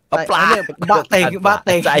เลยเอาใส่ปลาเนี่ยบะเต็งบะเ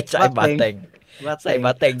ต็งใส่บะเต็งบะเต็งบะใส่เต็งบ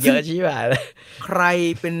ะเต็งเยซึ่งอะชิบหายเลยใคร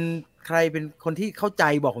เป็นใครเป็นคนที่เข้าใจ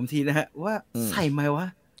บอกผมทีนะฮะว่าอืมใส่ไหมวะ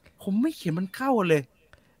ผมไม่เห็นมันเข้าเลย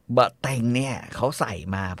บะเต็งเนี่ยเขาใส่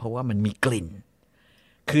มาเพราะว่ามันมีกลิ่น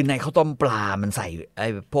คือในข้าวต้มปลามันใส่ไอ้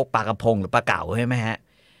พวกปลากระพงหรือปลาเก๋าใช่ไหมฮะ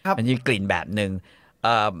ครับมันมีกลิ่นแบบหนึ่ง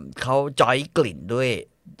เขาจอยกลิ่นด้วย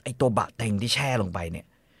ไอ้ตัวบะเต็งที่แช่ลงไปเนี่ย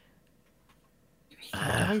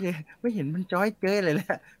จ้อยเลยไม่เห็นมันจ้อยเจ้ยเลยน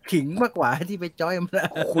ะขิงมากกว่าที่ไปจ้อยมันนะ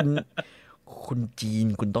คุณคุณจีน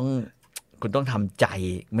คุณต้องทำใจ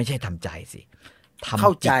ไม่ใช่ทำใจสิเข้า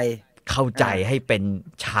ทำจิใจตเข้าใจอ่าให้เป็น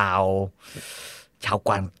ชาวก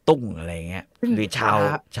วางตุ้งอะไรเงี้ยซึ่งหรือชาว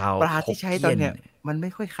ฮปลาที่กเกี้ยนใช้ตอนเนี้ยมันไม่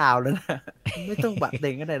ค่อยคาวแล้วนะมันไม่ต้องบะเต็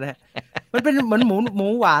งก็ได้นะมันเป็นเหมือนหมู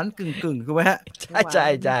หวานกึ่งถูกไหมฮะหมูใช่หวานใช่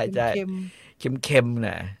ใช่ใช่เค็มเค็มน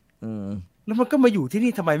ะอืมแล้วมันก็มาอยู่ที่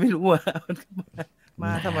นี่ทำไมไม่รู้อ่ะมันก็ม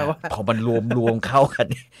านะทำไมวะพอมันรวมเข้ากัน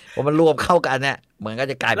พอมันรวมเข้ากันเนี่ยมันก็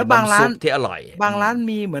จะกลายแล้เป็นวบางร้านน้ำซุปที่อร่อยบางร้าน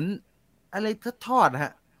มีเหมือนอะไรทอดๆนะฮ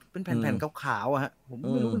ะเป็นแอืผ่นมๆขาวๆอะฮะผมอื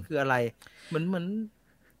มไม่รู้มันคืออะไรเหมือน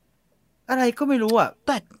อะไรก็ไม่รู้อ่ะแ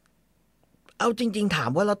ต่ เอาจริงๆถาม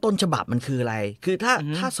ว่าแล้วต้นฉบับมันคืออะไร คือถ้าอือ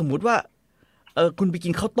ฮึถ้าสมมุติว่าคุณไปกิ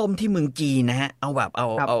นข้าวต้มที่เมืองจีนนะฮะเอาแบบเอา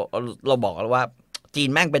เราบอกแล้วว่าจีน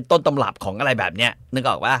แม่งเป็นต้นตำรับของอะไรแบบเนี้ยนึก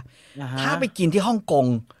ออกว่าอ่าฮะถ้าไปกินที่ฮ่องกง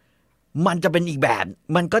มันจะเป็นอีกแบบ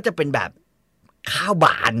มันก็จะเป็นแบบข้าวบ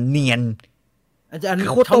านเนียนอันคือ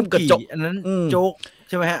ข้าวช่องกี่ต้มกระจกอันนั้นอืมโจ๊กใ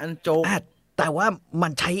ช่ไหมฮะอันโจ๊กอ่ะแต่ว่ามั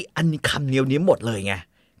นใช้อันคำเดียวนี้หมดเลยไง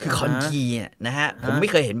คืออ่าฮะคอนจีเนี่ยนะฮะผมฮะไม่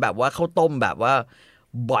เคยเห็นแบบว่าข้าวต้มแบบว่า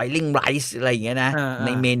boiling rice อะไรอย่างเงี้ยนะอ่าในอ่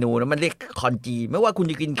าเมนูนะมันเรียกคอนจีไม่ว่าคุณ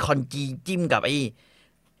จะกินคอนจีจิ้มกับไอ้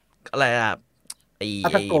อะไรอะไอ้อา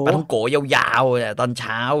ตาโกปลาท่องโกยาวๆเนี่ยตอนเ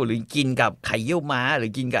ช้าหรือกินกับไข่เยี่ยวม้าหรื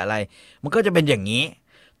อกินกับอะไร มันก็จะเป็นอย่างนี้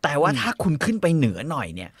แต่ว่าอืมถ้าคุณขึ้นไปเหนือหน่อย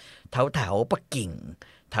เนี่ยแถวปักกิ่ง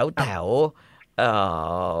แถว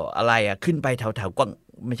อะไรอะขึ้นไปแถวกวาง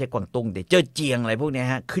ไม่ใช่กวางตุ้งเดี๋ยวเจียงอะไรพวกเนี้ย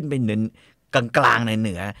ฮะขึ้นไปเหนือกลางในเห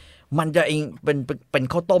นือมันจะเองเป็น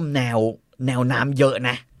ข้าวต้มแนวน้ำเยอะน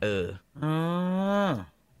ะอ๋อ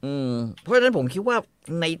อืมเพราะฉะนั้นผมคิดว่า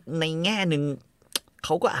ในแง่หนึ่งเข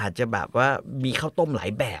าก็อาจจะแบบว่ามีข้าวต้มหลาย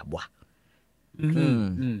แบบว่ะอือืม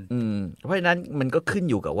มอืมเพราะฉะนั้นมันก็ขึ้น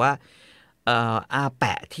อยู่กับว่าอาแป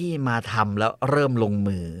ะที่มาทำแล้วเริ่มลง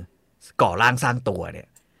มือก่อร่างสร้างตัวเนี่ย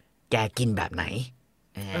แกกินแบบไหน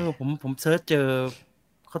อ่าผมเซิร์ชเจอ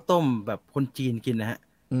ข้าวต้มแบบคนจีนกินนะฮะ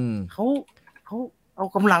อืมเขาเขาเอา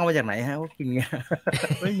กำลังมาจากไหนฮะเขากินไง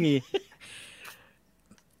ไม่มี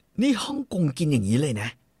นี่ฮ่องกงกินอย่างนี้เลยนะ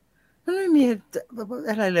นั่ มันไม่มี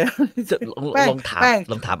อะไรเลย จะล แป้ง องถาม แป้ง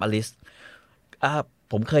ลองถามอลิส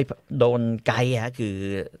ผมเคยโดนไกด์ฮะคือ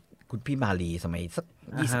คุณพี่มาลีสมัยสัก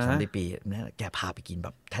20-30 ปีนะแกพาไปกินแบ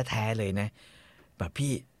บแท้ๆเลยนะ แบบ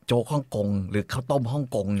พี่โจ๊กฮ่องกงหรือข้าวต้มฮ่อง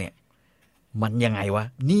กงเนี่ย มันยังไงวะ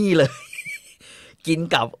นี่เลย กิน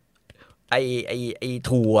กับไอ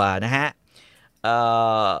ถั่วนะฮะ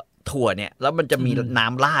ถั่วเนี่ย แล้วมันจะมีน้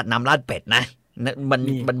ำราดเป็ดนะมั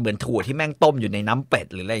นเหมือนถั่วที่แม่งต้มอยู่ในน้ำเป็ด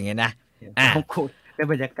หรืออะไรอย่างเงี้ยนะ ต้องคุยเป็น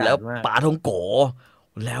บรรยากาศ แล้ว มาก ปลาท่องโก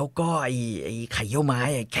แล้วก็ไอ้ไข่เยี่ยวม้า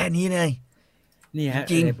แค่นี้เลย นี่ฮะ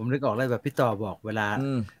จริง ผมนึกออกเลยแบบพี่ต่อบอกเว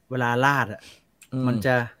ลาราดอ่ะ อื มันจ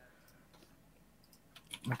ะ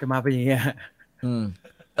มาเป็นอย่างเงี้ย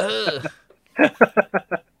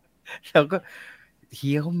แล้วก็เฮี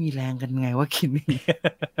ยเขามีแรงกันไงว่ากินอย่างเงี้ย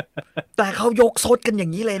แต่เขายกซดกันอย่า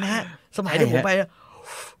งนี้เลยนะฮะ สมัยที่ผมไป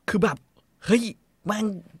คือแบบ เฮ้ยแม่ง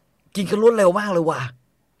กินกันรวดเร็วมากเลยว่ะ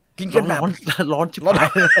กินกันแบบ ร้อนชิบหาย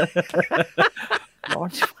ร้อน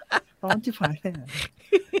ชิบหายเลยอะ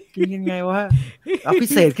กินยังไงวะเอาพิ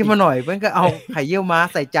เศษขึ้นมาหน่อยเพื่อนก็เอาไข่เยี่ยวม้า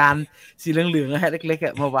ใส่จานสีเหลืองๆฮะเล็ก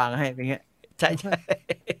ๆมาวางให้อย่างเงี้ย ใช่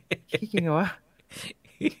คิดยังไงวะ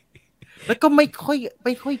แล้วก็ไม่ค่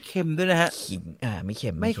อยเค็มด้วยนะฮะ ขิงไม่เค็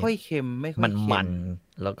ม ไม่ค่อยเค็มไม่ค่อยเค็ม มัน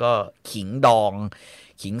แล้วก็ขิงดอง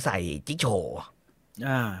ขิงใส่จิ๊กโฉ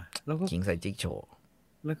แล้วก็ ขิงใส่จิ๊กโฉ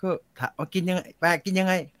แล้วก็ถามว่ากินยังไงแปลกินยัง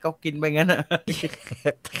ไงก็กินไปงั้นอ่ะ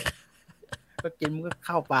ก็กินมันก็เ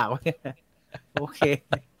ข้าปากไว้โอเค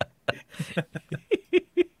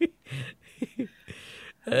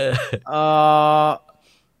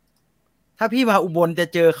ถ้าพี่มาอุบลจะ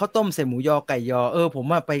เจอข้าวต้มใส่หมูยอไก่ยอผม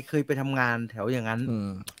เคยไปทำงานแถวอย่างนั้น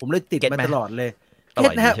ผมเลยติดมาตลอดเลยเก็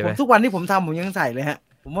ตนะฮะผมทุกวันที่ผมทำผมยังใส่เลยฮะ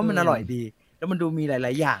ผมว่ามันอร่อยดี แล้วมันดูมีหล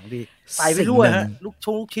ายๆอย่างดีใส่ไปด้วยฮะลูก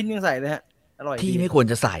ชิ้นยังใส่เลยฮะอร่อยดีที่ไม่ควร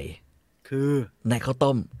จะใส่คือในข้าว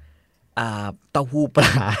ต้มเต้าหู้ปล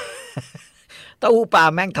า เต้าหู้ปลา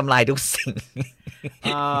แม่งทำลายทุกสิ่ง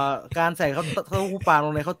การใส่เต้าหู้ปลาล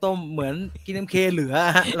งในข้าวต้มเหมือนกินน้ำเคเหลือ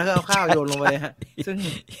ฮะแล้วก็เอาข้าวโยนลงไปฮะซึ่ง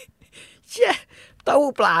เชี่ยเต้า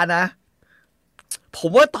หู้ปลานะผ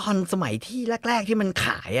มว่าตอนสมัยที่แรกๆที่มันข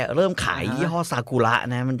ายเริ่มขายยี่ห้อซากุระ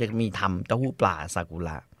นะมันจะมีทำเต้าหู้ปลาซากุร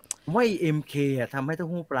ะว่าMKทำให้เต้า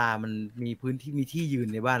หู้ปลามันมีพื้นที่มีที่ยืน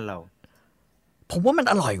ในบ้านเราผมว่ามัน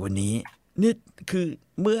อร่อยกว่านี้นี่คือ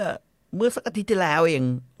เมื่อสักอาทิตย์ที่แล้วเอง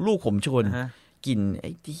ลูกผมชวนกินไอ้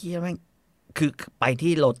ที่แม่งคือไป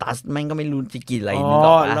ที่โลตัสแม่งก็ไม่รู้จะกินอะไรนึกอ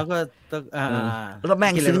อกแล้วก็แล้วแม่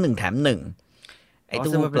งซื้อ1 แถม 1ไอ้เต้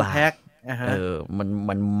าหู้ปลา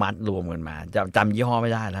มันมัดรวมกันมาจำยี่ห้อไ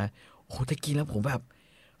ม่ได้แล้วโอ้แต่กินแล้วผมแบบ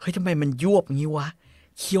เฮ้ยทำไมมันยวบงี้วะ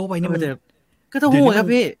เคี้ยวไปนี่มันก็เต้าหู้ครับ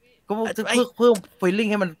พี่ก็เพิ่มฟีลลิ่ง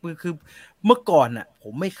ให้มันคือเมื่อก่อนอ่ะผ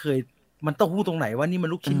มไม่เคยมันเต้าหู้ตรงไหนว่านี่มัน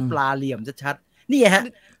ลูกชิ้นปลาเหลี่ยมชัดๆนี่ฮะ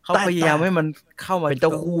เขาพยายามให้มันเข้ามาเป็นเต้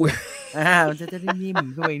าหู้มันจะได้นิ่ม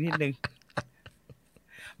ขึ้นมาอีกนิดนึง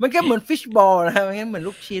มันก็เหมือนฟิชบอลนะมันเหมือน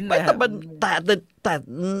ลูกชิ้นนะแต่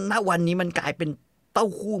ณวันนี้มันกลายเป็นเต้า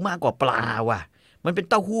หู้มากกว่าปลาว่ะมันเป็น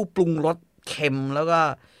เต้าหู้ปรุงรสเค็มแล้วก็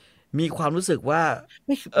มีความรู้สึกว่า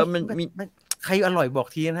มันมีใครอร่อยบอก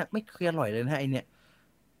ทีนะไม่เคยอร่อยเลยนะไอเนี่ย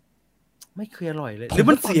ไม่เคยอร่อยเลยหรือ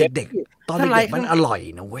มันเสียเด็กตอนเด็กมันอร่อย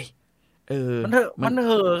นะเว้ยมันเห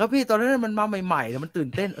อะครับพี่ตอนนั้นมันมาใหม่ๆแล้วมันตื่น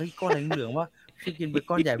เต้นก้อนเหลืองๆว่าคือกินไป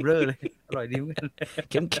ก้อนใหญ่เบ้อเลยอร่อยดีเหมือนกัน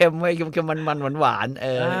เค็มๆไว้เค็มๆมันหวาน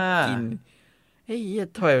กินเฮ้ย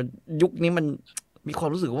ทำไมยุคนี้มันมีความ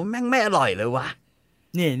รู้สึกว่าแม่งไม่อร่อยเลยวะ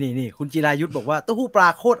นี่คุณจิรายุทธบอกว่าเต้าหู้ปลา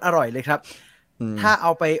โคตรอร่อยเลยครับถ้าเอ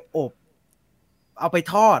าไปอบเอาไป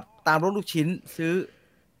ทอดตามรถลูกชิ้นซื้อ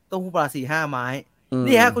เต้าหู้ปลา 4-5 ไม้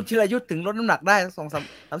นี่ฮะคุณจิรายุทธถึงลดน้ำหนักได้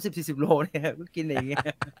2-30-40 โลเนี่ยก็กินอย่างเงี้ย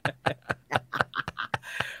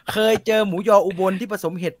เคยเจอหมูยออุบลที่ผส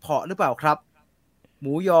มเห็ดเผาะหรือเปล่าครับห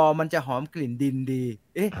มูยอมันจะหอมกลิ่นดินดี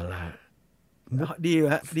อะไรดี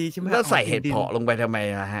ฮะดีใช่ไหมแล้วใส่เห็ดเผาะลงไปทำไม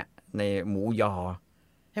นะฮะในหมูยอ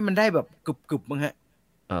ให้มันได้แบบกรึบๆมั้งฮะ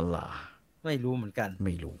อะไรไม่รู้เหมือนกันไ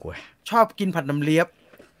ม่รู้เว้ยชอบกินผัดน้ำเลียบ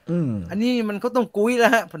อันนี้มันเขาต้องกุ้ยแล้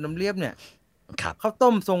วฮะผัดน้ำเลียบเนี่ยข้าว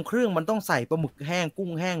ต้มทรงเครื่องมันต้องใส่ปลาหมึกแห้งกุ้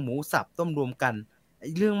งแห้งหมูสับต้มรวมกัน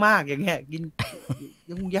เรื่องมากอย่างเงี้ยกิน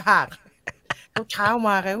ยุ่งยากเช้าม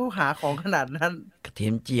าใครก็หาของขนาดนั้นกระเที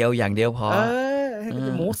ยมเจียวอย่างเดียวพอ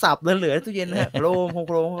หมูสับเหลือตู้เย็นนะโ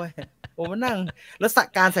คลงไปโอ้มานั่งแล้ว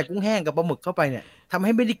การใส่กุ้งแห้งกับปลาหมึกเข้าไปเนี่ยทำใ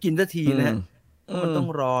ห้ไม่ได้กินสักทีนะมันต้อง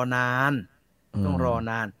รอนาน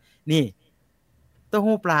นี่เต้า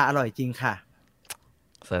หู้ปลาอร่อยจริงค่ะ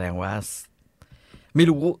แสดงว่าไม่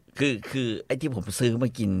รู้คือไอ้ที่ผมซื้อมา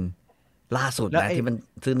กินล่าสุดนะที่มัน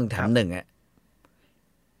ซื้อ1 แถม 1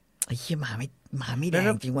ไอ้เหี้ยมาไม่แดง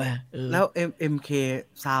จริงว่ะแล้ว MK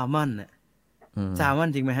แซลมอนน่ะแซลมอน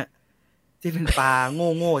จริงไหมฮะ ที่เป็นปลา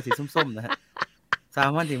โง่ๆสีส้มๆนะฮะแซล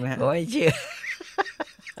มอนจริงไหมฮะ โอ้ยเชื่อ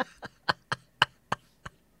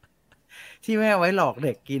ที่แม่ไว้หลอกเ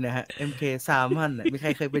ด็กกินนะฮะ MK แซลมอนมีใคร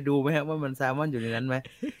เคยไปดูไหมฮะว่ามันแซลมอนอยู่ในนั้นไหม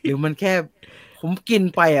หรือมันแค่ผมกิน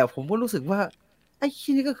ไปอ่ะผมก็รู้สึกว่าไอ้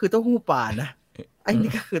ที่นี่ก็คือเต้าหู้ปลานะไอ้นี่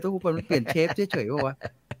ก็คือเต้าหู้ปลามันเปลี่ยนเชฟเฉยๆป่าวะ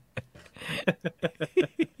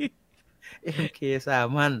MK แซล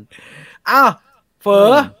มอนอ้าวเฝ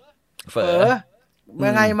อ เฝ เฝ อ อมา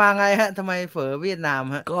ไงมาไงฮะทำไมเฝอเวียดนาม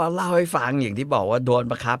ฮะ ก็เล่าให้ฟังอย่างที่บอกว่าโดน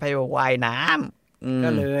บังคับให้ว่ายน้ำ ก็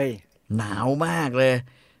เลย หนาวมากเลย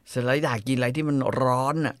เสร็จแล้วอยากกินอะไรที่มันร้อ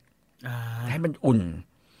นอ่ะ ให้มันอุ่น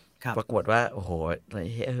ครับ ปรากฏว่าโอ้โห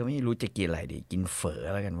ไม่รู้จะกินอะไรดี กินเฝอ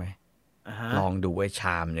แล้วกันไว้ลองดูไว้ช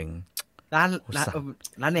ามหนึ่ง ร้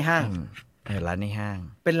านในห้าง ร้านในห้าง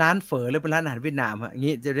เป็นร้านเฝอหรือเป็นร้านอาหารเวียดนามฮะอย่าง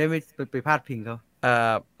นี้จะได้ไม่ไปพาดพิงเขา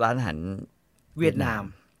ร้านอาหาร เวียดนาม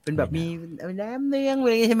เป็นแบบมีแหนมเนืองอะไ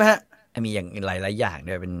รอย่างงี้ใช่ไหมฮะ มีอย่างหลายๆอย่าง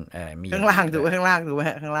ด้วยเป็นมี ข้างล่างถูกไหมข้างล่างถูกไหม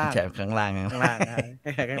ฮะข้างล่าง ใช่ข้างล่าง ข้างล่าง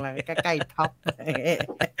ข้างล่างใกล้ๆท็อป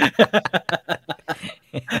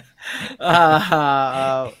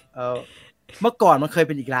เมื่อก่อนมันเคยเ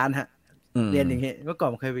ป็นอีกร้านฮะเรียนอย่างงี้เมื่อก่อน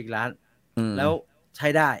มันเคยเป็นอีกร้านแล้วใช้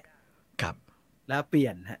ได้ ครับ แล้วเปลี่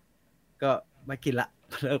ยนฮะก็ไม่กินละ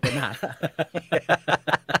เลิกปัญหา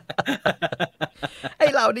ไอ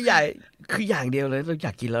เรานี่ใหญ่คืออย่างเดียวเลยเราอย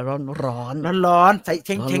ากกินแล้วร้อนใส่เช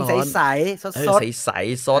งใสๆสด ใส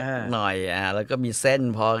สดหน่อยแล้วก็มีเส้น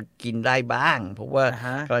พอกินได้บ้าง เพราะว่า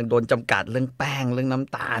กำลังโดนจำกัดเรื่องแป้งเรื่องน้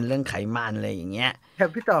ำตาลเรื่องไขมันอะไรอย่างเงี้ยแค่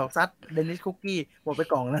พี่ต่อซัดเดนิสคุกกี้หมดไป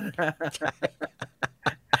กล่องแล้ว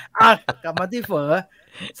กลับมาที่เฝอ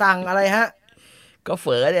สั่งอะไรฮะก็เฝ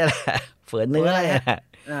อเนี่ยแหละเฝอเนื้อ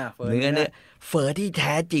เนื้อเฝอที่แ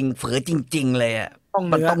ท้จริงเฝอจริงๆเลยอ่ะ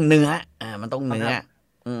มันต้องเนื้อมันต้องเนื้อ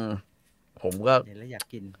ผมก็เห็นแล้วอยาก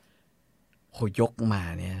กินโหยกมา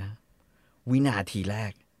เนี่ยวินาทีแร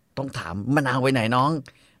กต้องถามมะนาวไว้ไหนน้อง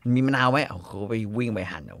มีมะนาวไหมเขาไปวิ่งไป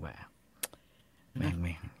หั่นออกมาแม่ง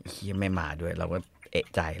เฮียไม่มาด้วยเราก็เอะ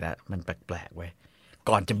ใจแล้วมันแปลกๆไว้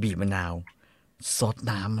ก่อนจะบีบมะนาวซด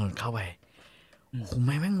น้ำมันเข้าไปโอ้โหแ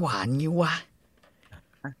ม่งหวานงี้วะ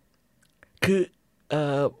คือ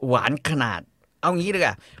หวานขนาดเอางี้เลยอ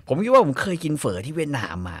ะผมคิดว่าผมเคยกินเฝอที่เวียดนา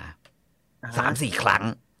มมา 3-4 ครั้ง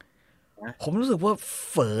ผมรู้สึกว่า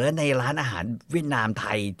เฝอในร้านอาหารเวียดนามไท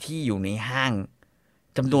ยที่อยู่ในห้าง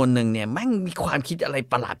จำนวนหนึ่งเนี่ยแม่งมีความคิดอะไร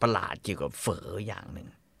ประหลาดเกี่ยวกับเฝออย่างหนึ่ง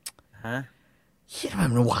คิดว่า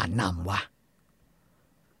มันหวานนำวะ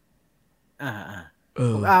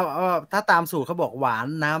ถ้าตามสูตรเขาบอกหวาน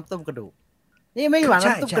น้ำต้มกระดูกนี่ไม่หวาน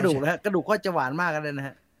น้ำต้มกระดูกนะกระดูกก็จะหวานมากกันเลยนะฮ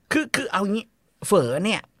ะคือเอางี้เฝอเ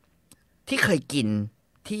นี่ยที่เคยกิน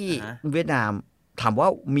ที่เวียดนามถามว่า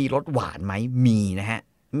มีรสหวานไหมมีนะฮะ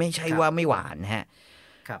ไม่ใช่ว่าไม่หวานนะฮะ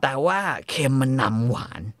แต่ว่าเค็มมันนำหว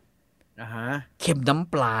านเค็มน้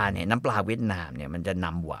ำปลาเนี่ยน้ำปลาเวียดนามเนี่ยมันจะน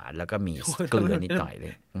ำหวานแล้วก็มีเกลือนิดหน่อยเล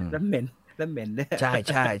ยแล้วเหม็นด้วยใ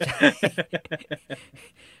ช่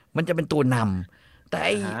มันจะเป็นตัวนำแต่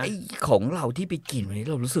ไอ้ของเราที่ไปกินวันนี้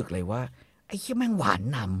เรารู้สึกเลยว่าไอ้ที่แม่งหวาน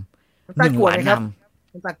นำหนึ่งหวานน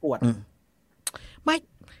ำน้ำตาลกรวดไม่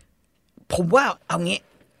ผมว่าเอางี้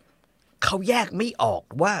เขาแยกไม่ออก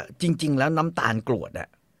ว่าจริงๆแล้วน้ำตาลกรวด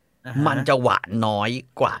มันจะหวานน้อย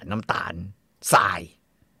กว่าน้ำตาลทราย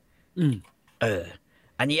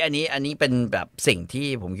อันนี้เป็นแบบสิ่งที่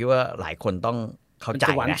ผมคิดว่าหลายคนต้องเข้าใจ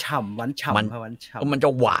นะหวานฉ่ำมันจะ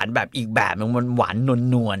หวานแบบอีกแบบนึงมันหวาน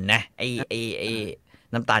นวลๆนะไอ้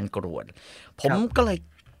น้ำตาลกรวดผมก็เลย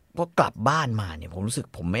พอกลับบ้านมาเนี่ยผมรู้สึก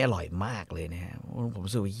ผมไม่อร่อยมากเลยนะฮะผม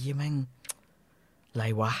รู้สึกว่าแม่งอะไร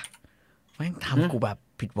วะแม่งทำกูแบบ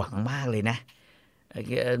ผิดหวังมากเลยนะ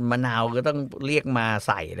มะนาวก็ต้องเรียกมาใ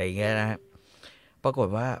ส่อะไรอย่างเงี้ยนะปรากฏ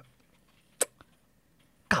ว่า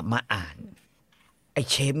กลับมาอ่านไอ้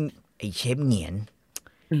เชฟเหงียน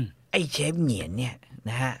ไอ้เชฟเหงียนเนี่ย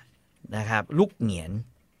นะครับลูกเหงียน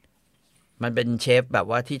มันเป็นเชฟแบบ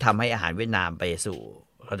ว่าที่ทำให้อาหารเวียดนามไปสู่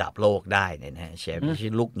ระดับโลกได้เนี่ยนะเชฟชื่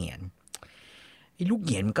อลูกเหงียนไอ้ลูกเห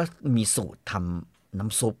งียนก็มีสูตรทำน้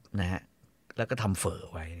ำซุปนะฮะแล้วก็ทำเฝอ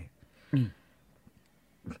ไว้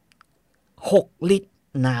6 ลิตร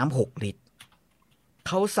น้ำ6 ลิตรเ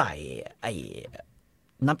ขาใส่ไอ้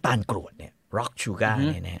น้ำตาลกรวดเนี่ย rock sugar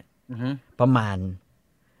เนี่ยนะฮะประมาณ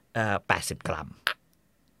80 กรัม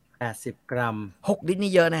80 กรัม6 ลิตร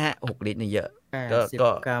นี่เยอะนะฮะ6 ลิตรนี่เยอะก็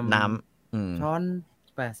น้ำช้อน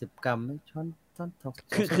80 กรัมช้อน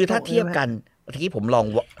คือถ้าเทียบกันเมื่อกี้ผมลอง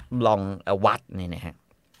วัดเนี่ยนะฮะ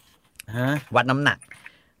วัดน้ำหนัก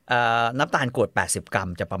น้ำตาลกรวด80 กรัม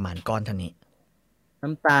จะประมาณก้อนเท่านี้น้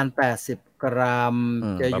ำตาล80 กรัม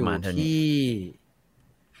จะอยู่ที่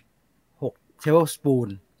6 tablespoon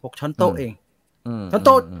 6 ช้อนโต๊ะเอง ทั้งโ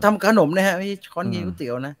ต๊ะทำขนมนะฮะไม่ใช่ช้อนกินก๋วยเตี๋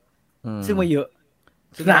ยวนะซึ่งมาเยอะ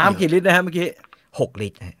น้ำกี่ลิตรนะฮะเมื่อกี้6 ลิ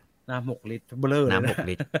ตรน้ำ6 ลิตรเบลอเลยน้ำ6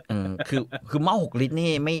 ลิตรคือหม้อ6 ลิตร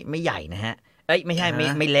นี่ไม่ใหญ่นะฮะไม่ใช่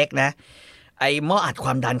ไม่เล็กนะไอหม้ออัดคว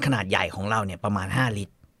ามดันขนาดใหญ่ของเราเนี่ยประมาณ5 ลิต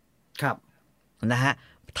รครับนะฮะ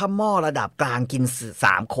ถ้าหม้อระดับกลางกิน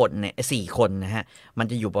3 คนเนี่ย4 คนนะฮะมัน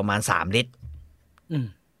จะอยู่ประมาณ3 ลิตร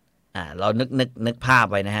เรานึกภาพ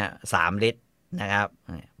ไว้นะฮะ3 ลิตรนะครับ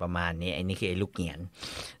ประมาณนี้ไอ้นี่คือไอ้ลูกเหงียน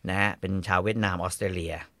นะฮะเป็นชาวเวียดนามออสเตรเลี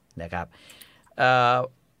ยนะครับ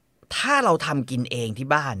ถ้าเราทำกินเองที่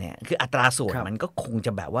บ้านเนี่ยคืออัตราส่วนมันก็คงจ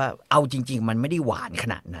ะแบบว่าเอาจริงๆมันไม่ได้หวานข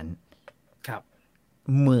นาดนั้นครับ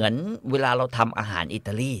เหมือนเวลาเราทำอาหารอิต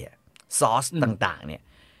าลีซอสต่างๆเนี่ย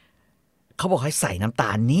เขาบอกให้ใส่น้ำต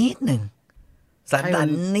าลนิดนึงใส่น้ำตาล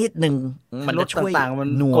นิดนึงมันจะช่วยมัน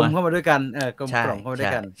นัวกลมเข้ามาด้วยกันกลมกล่อมเข้ามาด้ว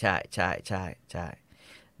ยกันใช่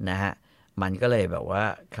นะฮะมันก็เลยแบบว่า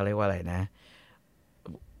เขาเรียกว่าอะไรนะ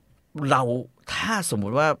เราถ้าสมมุ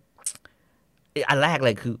ติว่าอันแรกเ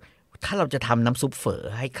ลยคือถ้าเราจะทำน้ำซุปเฝอ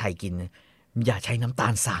ให้ใครกินอย่าใช้น้ำตา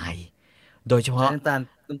ลทรายโดยเฉพาะน้ำตา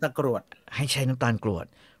ลกรวดให้ใช้น้ำตาลกรวด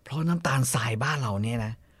เพราะน้ำตาลทรายบ้านเราเนี่ยน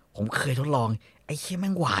ะผมเคยทดลองไอ้เหี้ยแ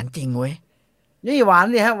ม่งหวานจริงเว้ยนี่หวาน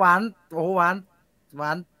เนี่ยฮะหวานโอ้หวา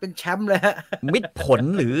นเป็นแชมป์เลยฮะมิตรผล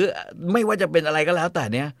หรือไม่ว่าจะเป็นอะไรก็แล้วแต่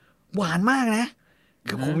เนี่ยหวานมากนะ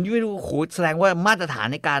คือผมไม่รู้โหแสดงว่ามาตรฐาน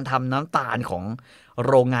ในการทำน้ำตาลของ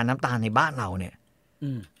โรงงานน้ำตาลในบ้านเราเนี่ย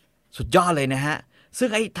สุดยอดเลยนะฮะซึ่ง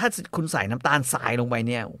ไอ้ถ้าคุณใส่น้ำตาลทรายลงไป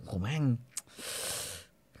เนี่ยผมแม่ง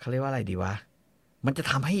เขาเรียกว่าอะไรดีวะมันจะ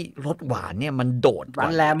ทำให้รสหวานเนี่ยมันโดดหวา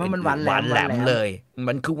นแหลมมันหวานแหลมเลย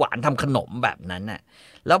มันคือหวานทำขนมแบบนั้นน่ะ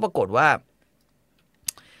แล้วปรากฏว่า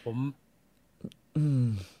ผม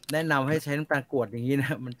แนะนำให้ใช้น้ำตาลกรวดอย่างนี้น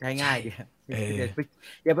ะมันใช้ง่ายดี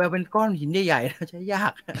อย่าไปเป็นก้อนหินใหญ่ๆใช้ยา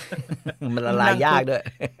กมันละลายยากด้วย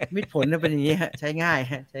มิตรผลเป็นอย่างนี้ฮะใช้ง่าย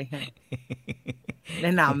ใช้ง่ายแน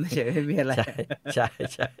ะนำเฉยไม่มีอะไรใช่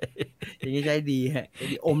อย่างนี้ใช้ดีฮะ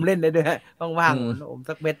อมเล่นได้ด้วยว่างๆอม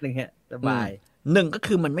สักเม็ดหนึ่งฮะสบาย1ก็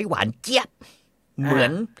คือมันไม่หวานเจี๊ยบเหมือ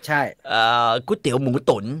นใช่ก๋วยเตี๋ยวหมู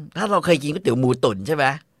ตุ๋นถ้าเราเคยกินก๋วยเตี๋ยวหมูตุ๋นใช่ไหม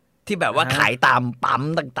ที่แบบว่าขายตามปั๊ม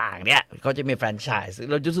ต่างๆเนี่ยเขาจะมีแฟรนไชส์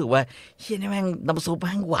เราจะรู้สึกว่าเฮียนี่แม่งน้ำซุปแ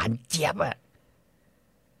ม่งหวานเจี๊ยบอ่ะ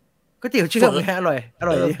ก๋วยเตี๋ยวเชื่อมอร่อย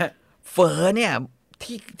ดีฮะเฝอเนี่ย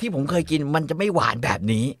ที่ผมเคยกินมันจะไม่หวานแบบ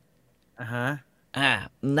นี้น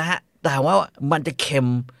ะฮะแต่ว่ามันจะเค็ม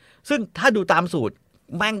ซึ่งถ้าดูตามสูตร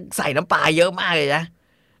แม่งใส่น้ำปลาเยอะมากเลยนะ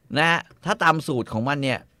ถ้าตามสูตรของมันเ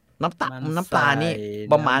นี่ยน้ำปลานี่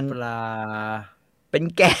ประมาณเป็น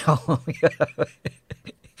แก้ว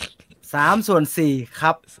3/4 ค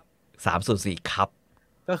รับ3/4 คัพ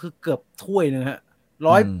ก็คือเกือบถ้วยนึงฮะ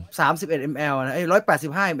131 ml นะ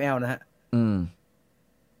185 ml นะฮะ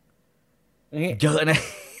เยอะนะ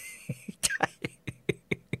ใช่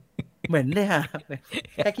เหม็นเลยฮะ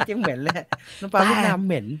แค่คิดยังเหม็นเลยน้ำปลาเวียดนามเ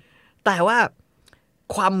หม็นแต่ว่า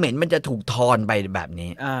ความเหม็นมันจะถูกทอนไปแบบนี้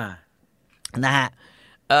นะฮะ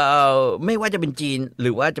ไม่ว่าจะเป็นจีนห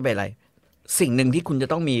รือว่าจะเป็นอะไรสิ่งหนึ่งที่คุณจะ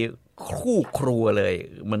ต้องมีคู่ครัวเลย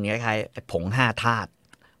มันคล้ายๆผง5 ธาตุ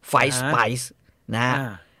ไฟสไปซ์นะฮะ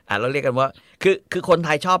เราเรียกกันว่าคือคนไท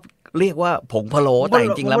ยชอบเรียกว่าผงพะโล้แต่จ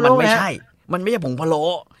ริงๆแล้วมันไม่ใช่ผงพะโล้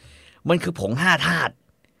มันคือผง5 ธาตุ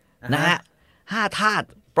นะฮะ5 ธาตุ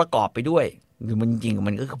ประกอบไปด้วยหรือมันจริง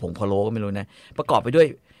มันก็คือผงพะโล้ก็ไม่รู้นะประกอบไปด้วย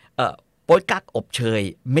โป๊ยกั๊กอบเชย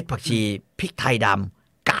เม็ดผักชีพริกไทยด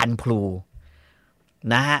ำการพลู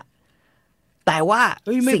นะฮะแต่ว่า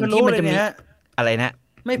สิ่งที่มันจะมีอะไรนะ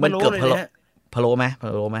มันเกือบพะโล้ไหม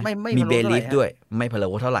มีเบลีฟด้วยไม่พะโล้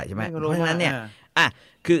เท่าไหร่ใช่ไหมเพราะฉะนั้นเนี่ย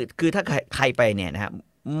คือถ้าใครไปเนี่ยนะครับ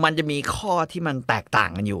มันจะมีข้อที่มันแตกต่า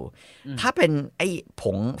งกันอยู่ถ้าเป็นไอ้ผ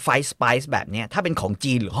งไฟสไปซ์แบบนี้ถ้าเป็นของ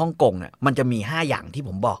จีนหรือฮ่องกงเนี่ยมันจะมี5 อย่างที่ผ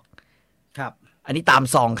มบอกครับอันนี้ตาม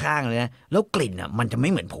ซองข้างเลยนะแล้วกลิ่นอ่ะมันจะไม่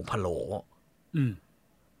เหมือนผงพะโล้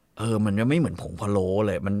มันจะไม่เหมือนผงพะโล้เ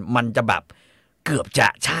ลยมันจะแบบเกือบจะ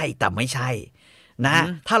ใช่แต่ไม่ใช่นะ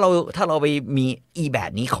ถ้าเราไปมีอีแบ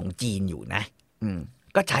บนี้ของจีนอยู่นะ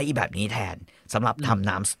ก็ใช้อีแบบนี้แทนสำหรับทำ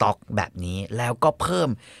น้ำสต๊อกแบบนี้แล้วก็เพิ่ม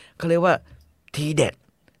เขาเรียกว่าทีเด็ด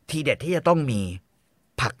ที่จะต้องมี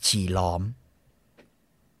ผักชีล้อม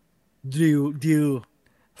ดิว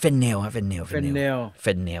เฟนเนลเฟนเ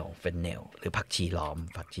นลหรือผักชีล้อม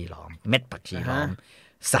เม็ดผักชีล้อม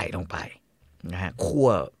ใส่ลงไปนะฮะคั่ว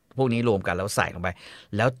พวกนี้รวมกันแล้วใส่ลงไป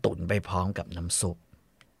แล้วตุ๋นไปพร้อมกับน้ำซุป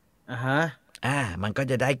มันก็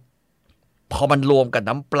จะได้พอมันรวมกับ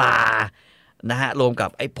น้ำปลานะฮะรวมกับ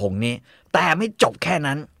ไอ้ผงนี้แต่ไม่จบแค่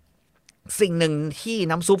นั้นสิ่งหนึ่งที่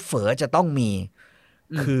น้ำซุปเฝอจะต้องมี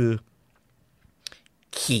คือ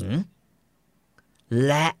ขิง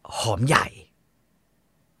และหอมใหญ่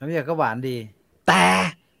ก็หวานดี แต่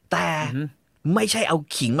แต่ อือหือ ไม่ใช่เอา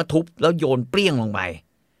ขิงมาทุบแล้วโยนเปรี้ยงลงไป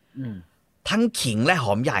อืม ทั้งขิงและห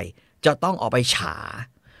อมใหญ่จะต้องเอาไปฉา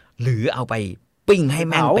หรือเอาไปปิ้งให้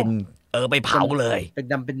แม่งเป็นไปเผาเลย เป็น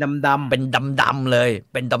ดำเป็นดำๆเลย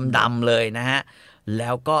เป็นดำๆเลยนะฮะ แล้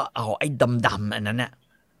วก็เอาไอ้ดำๆอันนั้นเนี่ย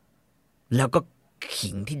แล้วก็ขิ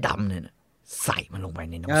งที่ดำเนี่ยนะใส่มันลงไป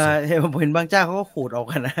ในน้ำซุป ผมเห็นบางเจ้าเขาก็ขูดออก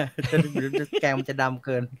กันนะ แกงมันจะดำเ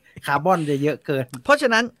กิน คาร์บอนจะเยอะเกิน เพราะฉะ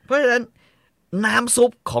นั้นน้ำซุ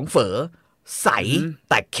ปของเฝอใส อืม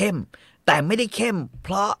แต่เข้ม แต่ไม่ได้เข้ม เพ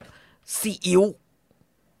ราะซีอิ๊ว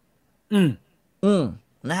อืม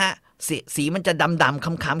นะฮะสีมันจะดำๆ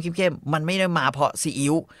ค้ำๆเข้มๆมันไม่ได้มาเพราะซี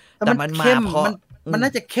อิ๊ว แต่ แต่ มั มัน น มา เข้ม เพราะ มันน่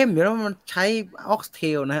าจะเข้มอยู่แล้วมันใช้ออกเท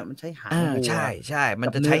ลนะฮะมันใช้หางวัว ใช่ใช่มัน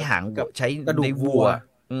กับ จะใช้หาง กับ ใช้ กระดูก ใน วั วัว ว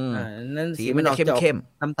นั่น สี สี มั มัน น จะ ออกจะออก เข้ม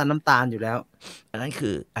น้ำตาลอยู่แล้ว อันนั้น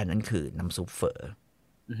คือน้ำซุปเฝอ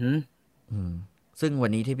อือหือ ซึ่งวั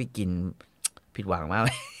นนี้ที่พี่กินผิดหวังมากเล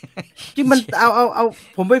ย จริงมันเอา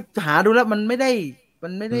ผมไปหาดูแล้วมันไม่ได้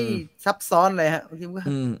ซับซ้อนเลยฮะจริง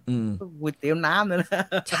ก็ ก๋วยเตี๋ยวน้ำนั่นแหละ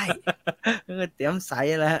ใช่ ก๋วยเตี๋ยวใส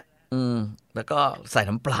แหละฮะ แล้วก็ใส่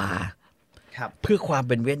น้ำปลา ครับ เพื่อความเ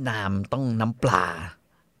ป็นเวียดนามต้องน้ำปลา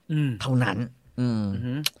เท่านั้น อือ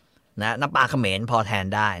หือ นะน้ำปลาเขมรพอแทน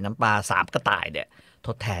ได้ น้ำปลาสามกระต่ายเนี่ย ท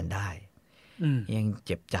ดแทนได้ ยังเ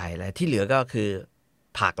จ็บใจเลยที่เหลือก็คือ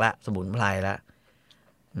ผักละสมุนไพรละ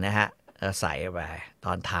นะฮะใส่ไปต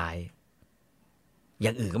อนท้าย อย่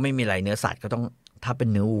างอื่นก็ไม่มีอะไรเนื้อสัตว์ก็ต้องถ้าเป็น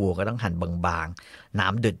เนื้อวัวก็ต้องหั่นบางๆน้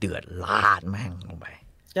ำเดือดๆลาดแม่งลงไป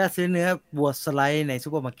จะซื้อเนื้อวัวสไลด์ในซู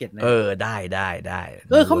เปอร์มาร์เก็ตนะ ได้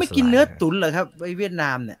เขาไม่กินเนื้อตุ๋นเหรอครับไอ้เวียดน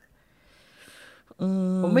ามเนี่ย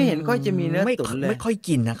ผมไม่เห็นค่อยจะมีเนื้อตุ๋นเลย ไม่ค่อย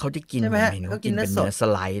กินนะเขาจะกิน ใช่ไหมฮะ เมนู เขากิ กิน นเนื้ เป็ อน สด เนื้อส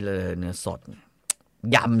ไลด์เลยเนื้อสด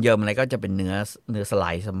ยำเยิมอะไรก็จะเป็นเนื้อสไล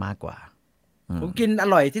ด์ซะมากกว่า ผมกินอ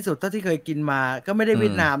ร่อยที่สุดเท่าที่เคยกินมาก็ไม่ได้เวี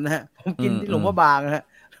ยดนามนะฮะผมกินที่หลวงพ่อบางนะฮะ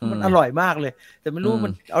มันอร่อยมากเลย แต่ไม่รู้มั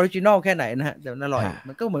นออริจินอลแค่ไหนนะฮะแต่มันอร่อย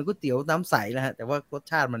มันก็เหมือนก๋วยเตี๋ยวน้ำใสนะฮะแต่ว่ารส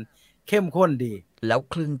ชาติมันเข้มข้นดี แล้ว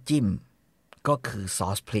เครื่องจิ้มก็คือซอ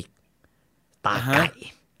สพริกตาไก่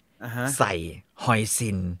ใส่หอยซิ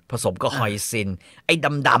นผสมกับหอยซินไอ้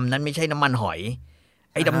ดำๆนั้นไม่ใช่น้ำมันหอย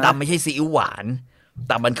ไอ้ดำๆไม่ใช่ซีอิ๊วหวานแ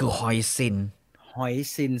ต่มันคือหอยซิน หอย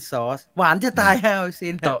ซินซอสหวานจะตายฮะหอยซิ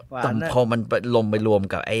น หวานนะ พอมันไปรวม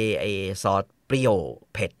กับไอ้ซอสเปรี้ยว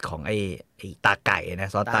เผ็ดของไอ้ตาไก่นะ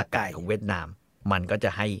ซอสตาไก่ของเวียดนาม มันก็จะ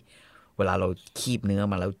ให้เวลาเราคีบเนื้อ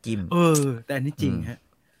มาแล้วจิ้ม แต่อันนี้จริงฮะ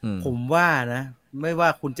ผมว่านะไม่ว่า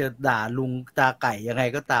คุณจะด่าลุงตาไก่ยังไง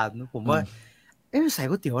ก็ตามผมว่าใส่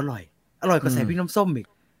ก๋วยเตี๋ยวอร่อยกว่าใส่พริกน้ำส้มอีก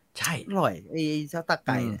ใช่ อร่อยไอ้ซอสตาไ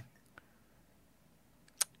ก่เนี่ย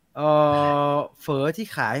เฝอที่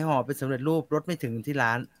ขายห่อเป็นสำเร็จรูปรสไม่ถึงที่ร้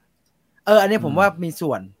านอันนี้ผมว่ามี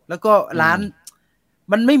ส่วนแล้วก็ร้าน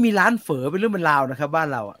มันไม่มีร้านเฝอเป็นเรื่องเป็นราวนะครับบ้าน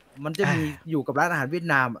เราอ่ะมันจะมีอยู่กับร้านอาหารเวียด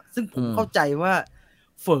นามซึ่งผมเข้าใจว่า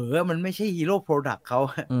เฝอมันไม่ใช่ฮีโร่โปรดักต์เขา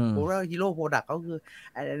ผมว่าฮีโร่โปรดักต์เขาคือ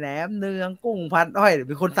แหนมเนืองกุ้งพันอ้อยเ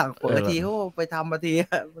ป็นคนสั่งเฝอทีเขาไปทำมาที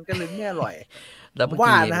มันก็เลยไม่อร่อย แล้วเมื่อ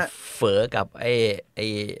กี้เฝอกับไอ้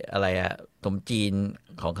อะไรอะขนมจีน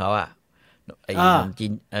ของเขาอะไอ้ขนมจี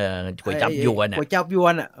นก๋วยจับยวนอะก๋วยจับยว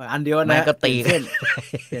นอะอันเดียวนะ มันก็ตี เส้น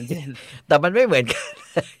เปลี่ยนเส้น แต่มันไม่เหมือนกัน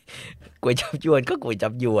ก๋วยจับยวนก็ก๋วยจั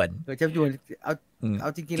บยวน ก๋วยจับยวนเอา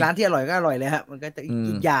จริงๆร้านที่อร่อยก็อร่อยเลยฮะมันก็จะ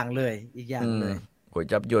อีกอย่างเลยอีกอย่างเลยก๋วย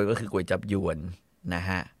จับยวนก็คือก๋วยจับยวนนะ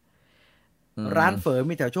ฮะร้านเฝอ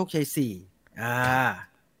มีแถวโชคชัย4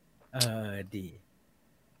ดี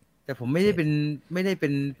แต่ผมไม่ได้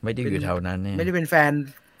อยู่แถวนั้นเนี่ยไม่ได้เป็นแฟน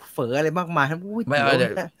เฝออะไรมากมายไม่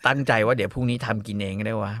ตั้งใจว่าเดี๋ยวพรุ่งนี้ทำกินเองก็ไ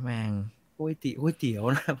ด้วะแม่งก๋วยเตี๋ยว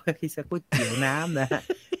นะพี่สักก๋วยเตี๋ยวน้ำนะฮะ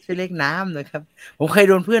ใช่เล็กน้ำนะครับผมเคย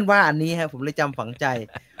โดนเพื่อนว่าอันนี้ฮะผมเลยจำฝังใจ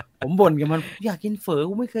ผมบ่นกับมันอยากกินเฝอ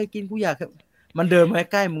กูไม่เคยกินกูอยากมันเดินมา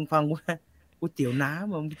ใกล้มึงฟังกูนะก๋วยเตี๋ยวน้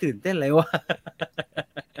ำมึงตื่นเต้นอะไรวะ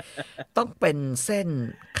ต้องเป็นเส้น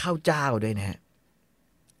ข้าวเจ้าด้วยนะฮะ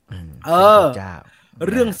เจ้า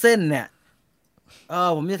เรื่องเส้นเนี่ย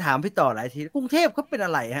ผมจะถามพี่ต่อหลายทีกรุงเทพเขาเป็นอ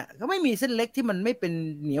ะไรฮะเขาไม่มีเส้นเล็กที่มันไม่เป็น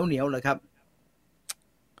เหนียวเลยครับ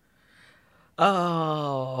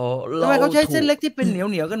ทำไมเขาใช้เส้นเล็กที่เป็นเห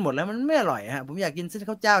นียวกันหมดแล้วมันไม่อร่อยฮะผมอยากกินเส้น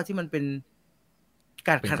ข้าวเจ้าที่มันเป็นก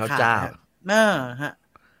ารขาดฮะ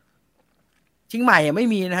ชิงใหม่ไม่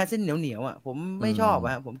มีนะฮะเส้นเหนียวอ่ะผมไม่ชอบ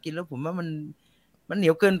ฮะผมกินแล้วผมว่ามันเหนี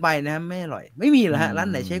ยวเกินไปนะฮะไม่อร่อยไม่มีเหรอฮะร้าน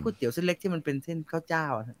ไหนใช้ก๋วยเตี๋ยวเส้นเล็กที่มันเป็นเส้นข้าวเจ้า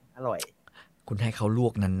อร่อยคุณให้เขาลว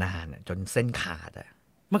กนานๆจนเส้นขาดอ่ะ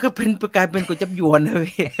มันก็กลายเป็นก๋วยจั๊บยวนนะ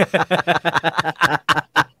พี่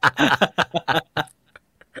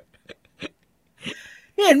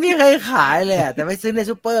ไม่เห็นมีใครขายเลยแต่ไปซื้อใน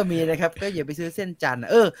ซูเปอร์มีนะครับก็อย่าไปซื้อเส้นจันทร์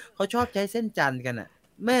เขาชอบใช้เส้นจันทร์กัน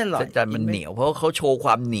ไม่อร่อยเส้นจันทร์กินไม่มันเหนียวเพราะเขาโชว์คว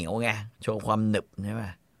ามเหนียวไงโชว์ความหนึบใช่ไหม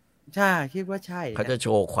ใช่คิดว่าใช่เขาฮะจะโช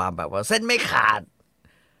ว์ความแบบว่าเส้นไม่ขาด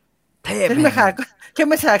เทพเส้นแห่งไม่ขาดก็แค่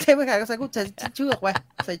ไม่ขาดก็ใส่กูใส่เชือกไว้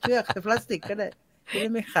ใส่เชือกใส่พลาสติกก็ได้จะได้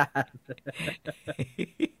ไม่ขาด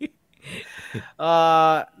เอ่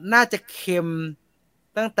อน่าจะเค็ม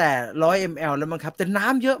ตั้งแต่100 ml แล้วมั้งครับแต่น้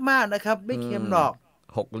ำเยอะมากนะครับไม่อืเค็มมหรอก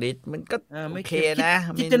6 ลิตรมันก็โอไม่เคเค็มคิดนะ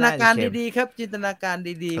จิไม่นตนาการน่าจะเค็มดีๆครับจินตนาการ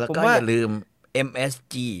ดีแล้วก็ๆผมว่าอย่าลืม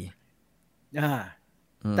MSG อ่า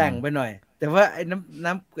อืมแต่งไปหน่อยแต่ว่าไอ้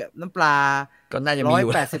น้ำปลาก็น่าจะมีอ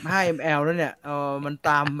ยู่ 185 ml แล้วเนี่ยมันต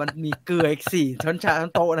ามมันมีเกลืออีก4 ช้อน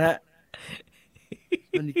โต๊ะนะฮะ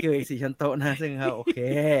มันมีเกลืออีก4 ช้อนโต๊ะนะซึ่งครับโอเค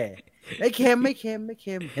ไม่เค็ม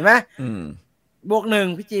เห็นไหมอืมบวกหนึ่ง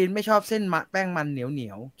พี่จีนไม่ชอบเส้นแป้งมันเหนีย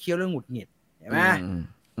วเคี้ยวแล้วหงุดหงิดเห็นไหม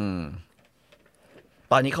อืม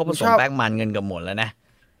ตอนนี้เขาผสมแป้งมันเงินกับหมดแล้วนะ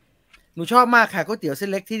หนูชอบมากค่ะก๋วยเตี๋ยวเส้น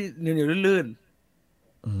เล็กที่เหนียวลื่น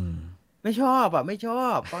อืมๆไม่ชอบอ่ะไม่ชอ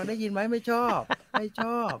บฟังได้ยินไหมไม่ชอบ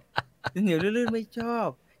เหนียวลื่นๆไม่ชอบ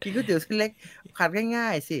กินก๋วยเตี๋ยวเส้นเล็กขัดง่า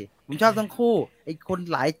ยๆสิผมชอบทั้งคู่ไอ้คน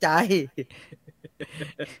หลายใจ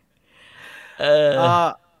เอเออ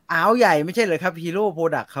อ่าวใหญ่ไม่ใช่เลยครับฮีโร่โปร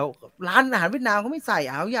ดักเขาร้านอาหารเวียดนามเขาไม่ใส่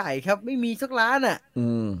อ่าวใหญ่ครับไม่มีสักร้านอ่ะอื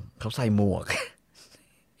มเขาใส่หมวก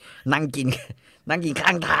นั่งกิน นั่งกินข้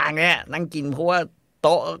างทางเนี่ยนั่งกินเพราะว่าโ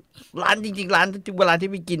ต๊ะร้านจริงๆร้านเวลาที่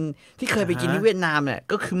ไปกินที่เคยไปกินที่เวียดนามเนี่ย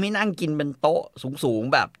ก็คือไม่นั่งกินเป็นโต๊ะสูง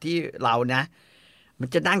ๆแบบที่เรานะมัน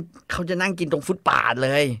จะนั่งเขาจะนั่งกินตรงฟุตปาดเล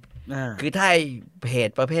ยคือถ้าเพจ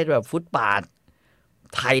ประเภทแบบฟุตปาด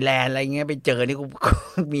ไทยแลนด์อะไรเงี้ยไปเจอนี่กู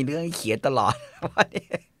มีเรื่องให้เขียนตลอดว่า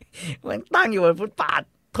มันตั้งอยู่บนฟุตปาด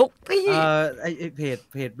ทุกที่ไอ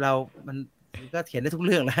เพจเรามันก็เขียนได้ทุกเ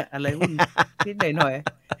รื่องแหละอะไรวุ่นนิดหน่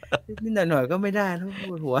อยก็ไม่ได้แล้ว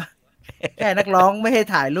ปวดหัวแค่นักร้องไม่ให้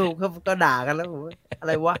ถ่ายรูปก็ด่ากันแล้วอะไ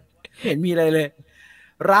รวะไม่เห็นมีอะไรเลย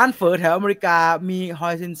ร้านเฝอแถวอเมริกามีฮอ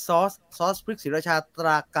ยซินซอสพริกศรีราชาตร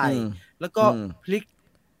าไก่แล้วก็พริก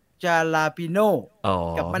จาลาปิโน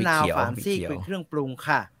กับมะนาวฝานซีกเป็นเครื่องปรุง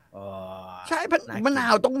ค่ะใช่มะนา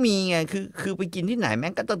วต้องมีไงคือไปกินที่ไหนแม่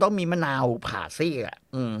งก็ต้องมีมะนาวผ่าซี่อ่ะ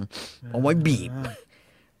เอาไว้บีบ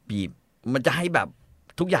มันจะให้แบบ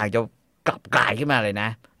ทุกอย่างจะกลับกลายขึ้นมาเลยนะ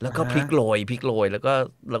แล้วก็พริกโรยแล้ว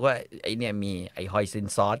ก็ไอเนี่ยมีไอฮอยซิน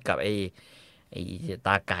ซอสกับไอต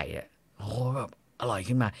าไก่อ่ะโอ้แบบอร่อย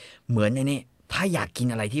ขึ้นมาเหมือนไอ้นี่ถ้าอยากกิน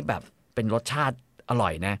อะไรที่แบบเป็นรสชาติอร่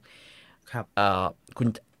อยนะครับคุณ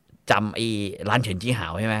จำไอ้ร้านเฉินจี้หา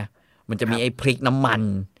วใช่ไหมมันจะมีไอ้พริกน้ำมั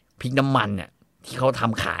นเนี่ยที่เขาท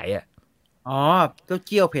ำขายอ่ะเต้าเ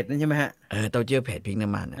จี้ยวเผ็ดนั่นใช่ไหมฮะเต้าเจี้ยวเผ็ดพริกน้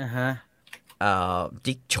ำมัน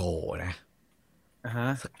จิ๊กโชนะ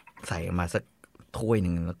ใส่มาสักถ้วยห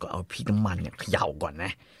นึ่งแล้วก็เอาพริกน้ำมันเนี่ยเขย่าก่อนน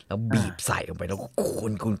ะแล้วบีบใส่ลงไปแล้วก็กว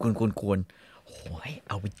นโอ้ย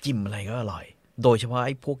เอาไปจิ้มอะไรก็อร่อยโดยเฉพาะไ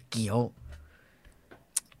อ้พวกเกี๊ยว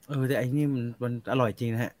แต่ไอ้นี่มันอร่อยจริง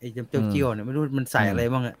นะฮะไอ้เต้าเจี้ยวเนี่ยไม่รู้มันใส่อะไร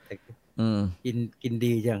บ้างอะแต่กิน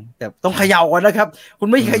ดีจังแต่ต้องเขย่าก่อนนะครับคุณ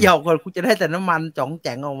ไม่เขย่าก่อนคุณจะได้แต่น้ำมันจ่องแ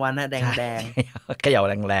จ๋งออกมานะแดงเขย่า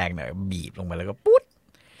แรงๆหน่อยบีบลงไปแล้วก็ปุ๊ด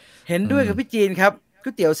เห็นด้วยกับพี่จีนครับก๋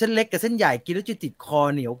วยเตี๋ยวเส้นเล็กกับเส้นใหญ่กินแล้วจะติดคอ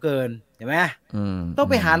เหนียวเกินเห็นไหมต้อง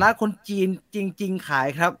ไปหาร้านคนจีนจริงๆขาย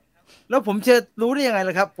ครับแล้วผมจะรู้ได้ยังไง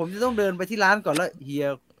ล่ะครับผมจะต้องเดินไปที่ร้านก่อนแล้วเฮีย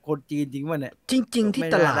คนจีนจริงวะเนี่ยจริงๆที่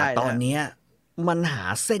ตลาดตอนนี้มันหา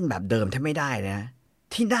เส้นแบบเดิมแทบไม่ได้นะ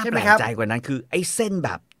ที่น่าแปลกใจกว่านั้นคือไอ้เส้นแบ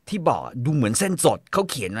บที่บอกดูเหมือนเส้นสดเขา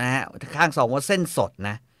เขียนนะฮะข้างซองว่าเส้นสดน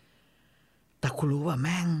ะแต่คุณรู้ว่าแ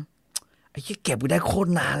ม่งไอ้ที่เก็บไว้ได้โคตร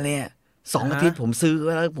นานเลย2 อาทิตย์ผมซื้อแ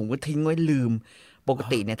ล้วผมก็ทิ้งไว้ลืมปก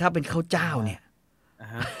ติเนี่ยถ้าเป็นข้าวเจ้าเนี่ย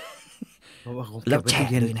แล้วแช่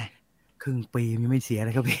เลยนะครึ่งปีไม่เสียเล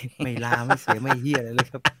ยครับพี่ไม่ลาไม่เสียไม่เหี้ยอะไรเลย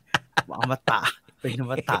ครับอมตะเป็นอ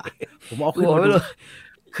มตะผมเอาขึ้นมาดู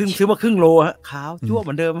ซื้อมาครึ่งโลฮะขาวจ้วเห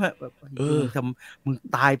มือนเดิมฮะมึง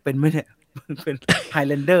ตายเป็นไหมเนี่ยมึงเป็นไฮ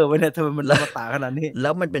แลนเดอร์ไหมเนี่ยทำไมมันอมตะขนาดนี้แล้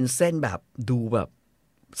วมันเป็นเส้นแบบดูแบบ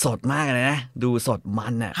สดมากเลยนะดูสดมั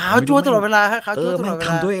นอ่ะขาวจ้วตลอดเวลาฮะขาวจ้วตลอดเวลาท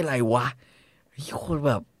ำด้วยอะไรวะคน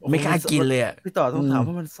แบบไม่กล้ากินเลยอ่ะพี่ต่อต้องถาม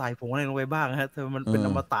ว่ามันใส่ผงอะไรลงไปบ้างฮะเธอมันเป็นอ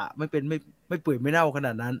มตะไม่เป็นไม่เปื่อยไม่เน่าขน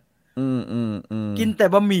าดนั้นกินแต่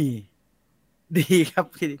บะหมี่ดีครับ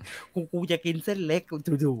กูจะกินเส้นเล็ก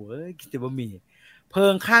ดูกินแต่บะหมี่เพิ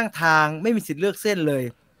งข้างทางไม่มีสิทธิ์เลือกเส้นเลย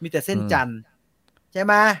มีแต่เส้นจันทร์ใช่ไ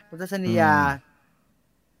หมคุณทัศนียา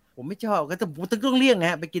ผมไม่ชอบก็ต้องเลี่ยง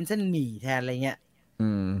ฮะไปกินเส้นหมี่แทนอะไรเงี้ย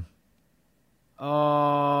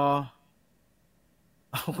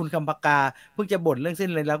คุณคำปากาเพิ่งจะบ่นเรื่องเส้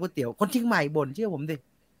นเลยแล้วก๋วยเตี๋ยวคนเชียงใหม่บ่นเชื่อผมดิ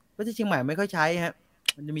เพราะที่เชียงใหม่ไม่ค่อยใช้ฮะ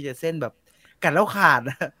มันจะมีแต่เส้นแบบกัดแล้วขาด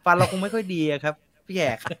ฟันเราคงไม่ค่อยดีครับพี่แข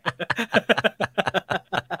ก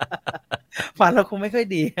ฟันเราคงไม่ค่อย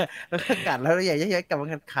ดีแล้วก็กัดแล้วใหญ่ใหญ่กับมัน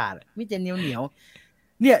ขาดมิจะเหนียว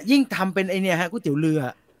เนี่ยยิ่งทำเป็นไอเนี่ยฮะก๋วยเตี๋ยวเรือ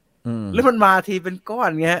แล้วมันมาทีเป็นก้อน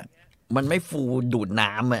เงี้ยมันไม่ฟูดูด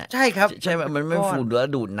น้ำอ่ะใช่ครับใช่ไหมมันไม่ฟูแล้ว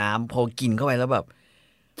ดูดน้ำพอกินเข้าไปแล้วแบบ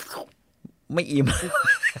ไม่อิ่ม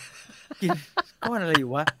กินก้อนอะไรอ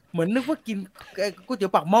ยู่วะเหมือนนึกว่ากินก๋วยเตี๋ย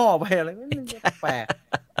วปากหม้อไปอะไรแปลก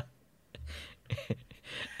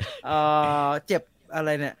เจ็บอะไร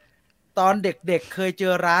เนี่ยตอนเด็กๆเคยเจ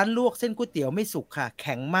อร้านลวกเส้นก๋วยเตี๋ยวไม่สุกค่ะแ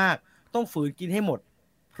ข็งมากต้องฝืนกินให้หมด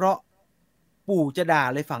เพราะปู่จะด่า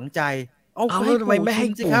เลยฝังใจเอาแล้วทำไมไม่ให้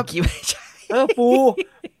ปู่กินไม่ใช่ปู่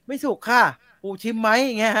ไม่สุกค่ะปู่ชิมไหมอ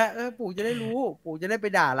ย่างเงี้ยฮะปู่จะได้รู้ปู่จะได้ไป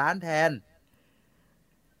ด่าร้านแทน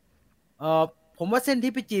ผมว่าเส้น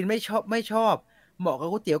ที่พี่จีนไม่ชอบเหมาะกับ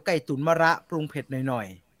ก๋วยเตี๋ยวไก่ตุ๋นมะระปรุงเผ็ดหน่อย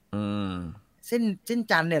ๆเส้น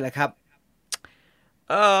จันเนี่ยแหละครับ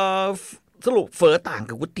สรุปเฝอต่าง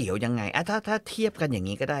กับก๋วยเตี๋ยวยังไงถ้าเทียบกันอย่าง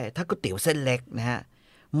นี้ก็ได้ถ้าก๋วยเตี๋ยวเส้นเล็กนะฮะ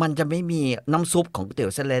มันจะไม่มีน้ำซุปของก๋วยเตี๋ย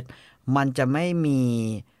วเส้นเล็กมันจะไม่มี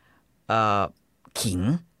ขิง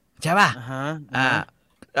ใช่ป่ะ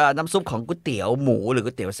น้ำซุปของก๋วยเตี๋ยวหมูหรือ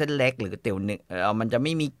ก๋วยเตี๋ยวเส้นเล็กหรือก๋วยเตี๋ยวเนื้อมันจะไ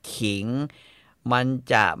ม่มีขิงมัน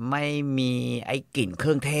จะไม่มีไอ้กลิ่นเค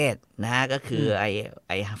รื่องเทศนะฮะก็คือไ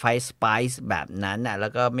อ้ไฟสไปซ์แบบนั้นน่ะแล้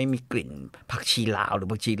วก็ไม่มีกลิ่นผักชีลาวหรือ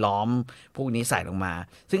ผักชีล้อมพวกนี้ใส่ลงมา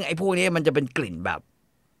ซึ่งไอ้พวกนี้มันจะเป็นกลิ่นแบบ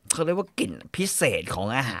เขาเรียกว่ากลิ่นพิเศษของ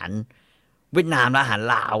อาหารเวียดนามและอาหาร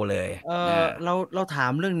ลาวเลยเราถา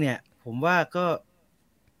มเรื่องเนี่ยผมว่าก็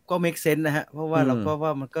make sense นะฮะเพราะว่าเราก็ว่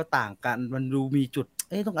ามันก็ต่างกันมันดูมีจุด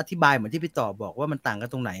ต้องอธิบายเหมือนที่พี่ต่อบอกว่ามันต่างกัน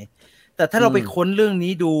ตรงไหนแต่ถ้าเราไปค้นเรื่อง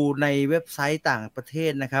นี้ดูในเว็บไซต์ต่างประเท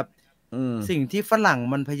ศนะครับสิ่งที่ฝรั่ง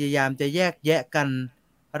มันพยายามจะแยกแยะกัน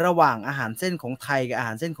ระหว่างอาหารเส้นของไทยกับอาห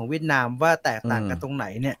ารเส้นของเวียดนามว่าแตกต่างกันตรงไหน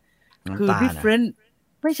เนี่ยคือ different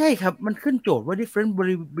ไม่ใช่ครับมันขึ้นโจทย์ว่า different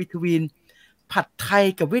between ผัดไทย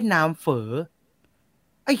กับเวียดนามเฝอ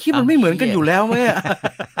ไอ้คิดมันไม่เหมือนกันอยู่แล้วไหม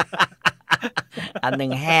อันหนึ่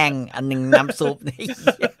งแห้งอันหนึ่งน้ำซุปนี่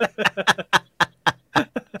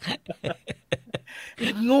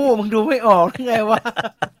โง่มึงดูไม่ออกได้ไงวะ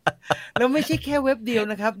แล้วไม่ใช่แค่เว็บเดียว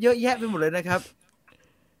นะครับเยอะแยะไปหมดเลยนะครับ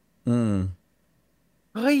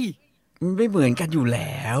เฮ้ยมันไม่เหมือนกันอยู่แ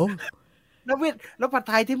ล้วแล้วผัด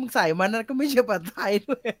ไทยที่มึงใส่มันนั่นก็ไม่ใช่ผัดไทย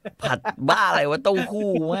ด้วยผัดบ้าอะไรวะเต้า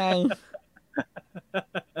หู้มั่ง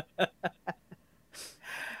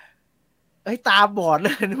ตาบอดเล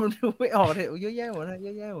ยมันดูไม่ออกเลยเยอะแยะหมดเลยเย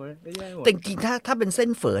อะแยะหมดเลยเยอะแยะหมดแต่จริงๆถ้าเป็นเส้น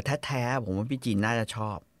เฝอแท้ๆผมว่าพี่จีนน่าจะช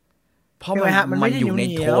อบเพราะมันอยู่ใน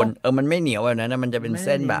โทนมันไม่เหนียวแบบนั้นนะมันจะเป็นเ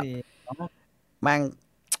ส้นแบบแม่ง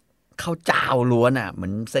ข้าวเจ้าล้วนอ่ะเหมือ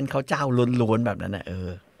นเส้นข้าวเจ้าล้วนๆแบบนั้นอ่ะ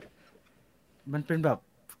มันเป็นแบบ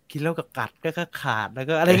กินแล้วก็กัดก็ขาดแล้ว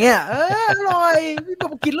ก็อะไรเงี้ยอร่อยพี่บอ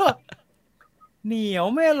กกินแล้วเหนียว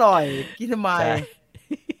ไม่อร่อยกินทำไม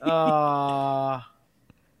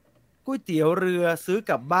ก๋วยเตี๋ยวเรือซื้อ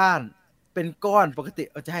กลับบ้านเป็นก้อนปกติ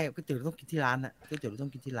ใช่ก๋วยเตี๋ยวต้องกินที่ร้านนะก๋วยเตี๋ยวต้อ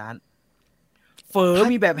งกินที่ร้านเฝอ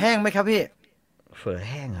มีแบบแห้งไหมครับพี่เฝอ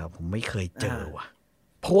แห้งเหรอผมไม่เคยเจอว่ะ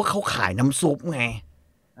เพราะว่าเขาขายน้ำซุปไง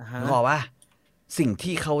บอกว่าสิ่ง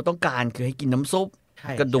ที่เขาต้องการคือให้กินน้ำซุป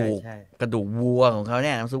กระดูกวัวของเขาเ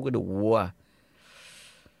นี่ยน้ำซุปกระดูกวัว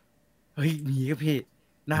เฮ้ยมีครับพี่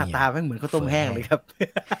หน้าตาเหมือนข้าวต้มแห้งเลยครับ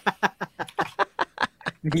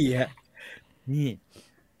นี่ฮะนี่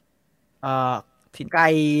ไก่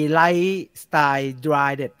ไลท์สไตล์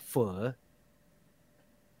dry เด็ดเฝอ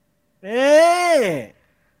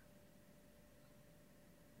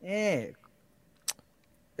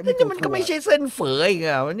แต่มันก็ไม่ใช่เส้นเฝออีก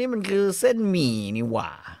อ่ะวันนี้มันคือเส้นหมี่นี่หว่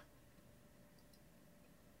า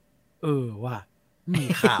ว่าหมี่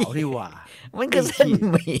ขาวนี่หว่ามันคือเส้น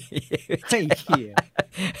หมี่ใช่เขี้ย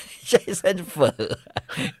ใช่เส้นเฝอ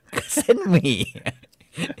เส้นหมี่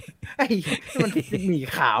มันเป็นหมี่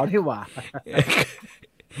ขาวนี่หว่า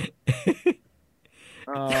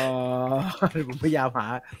ผมพยายาม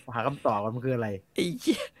หาคำตอบว่ามันคืออะไรไอ้เ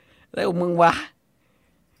หี้ยแล้วมึงวะ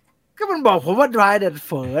ก็มันบอกผมว่า dry เด็ดเ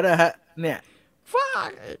ฝอนะฮะเนี่ยฟ้า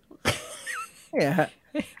เนี่ยฮะ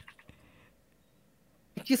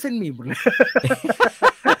คิดเส้นหมี่หมดเลย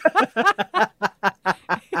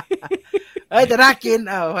จะน่ากิน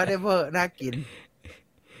พาเดเวอร์น่ากิน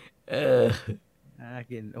น่า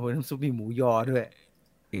กินโอ้ยน้ำซุปมีหมูยอด้วย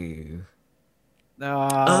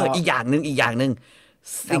อีกอย่างหนึ่ง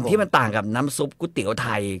สิ่งที่มันต่างกับน้ำซุปก๋วยเตี๋ยวไท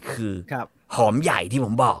ยคือหอมใหญ่ที่ผ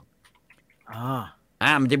มบอก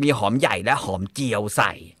มันจะมีหอมใหญ่และหอมเจียวใ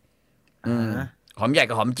ส่หอมใหญ่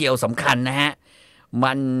กับหอมเจียวสำคัญนะฮะ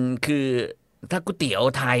มันคือถ้าก๋วยเตี๋ยว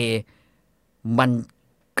ไทยมัน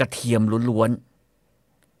กระเทียมล้วน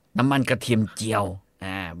ๆน้ำมันกระเทียมเจียว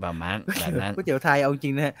ประมาณแบบนั้นก๋วยเตี๋ยวไทยเอาจ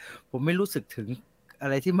ริงนะฮะผมไม่รู้สึกถึง อะ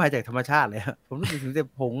ไรที่มาจากธรรมชาติเลยผมรู้สึกถึงแต่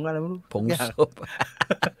ผงอะไรไม่รู้ ผง อย่าง ซุป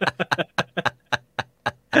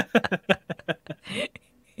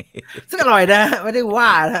ซึ่งอร่อยนะไม่ได้ว่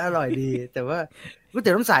านะอร่อยดี แต่ว่าก๋วยเ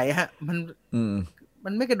ตี๋ยวน้ำใสมั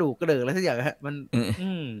นไม่กระดูกกระเดิกอะไรสักอย่างมัน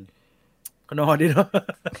ขนอนดีเนาะ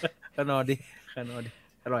ขนอนดี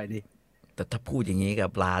อร่อยดีแต่ถ้าพูดอย่างนี้กั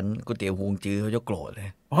บร้านก๋วยเตี๋ยวฮวงจื้อเขาจะโกรธเลย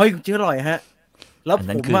โอ้ยจื้ออร่อยแล้วผม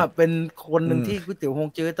เป็นคนหนึ่งที่ก๋วยเตี๋ยวฮวง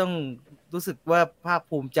จื้อต้องรู้สึกว่าภาค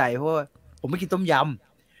ภูมิใจเพราะว่าผมไม่กินต้มย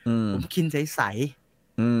ำผมกินใส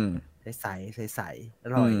อ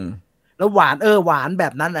ร่อยแล้วหวานแบ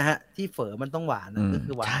บนั้นนะฮะที่เฝอมันต้องหวานก็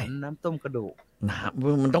คือหวานน้ำต้มกระดูก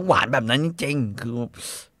มันต้องหวานแบบนั้นจริงๆคือ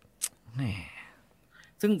แหม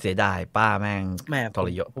ซึ่งเสียดายป้าแม่งทร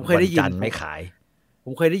ยศผมเคยได้ยินไม่ขายผ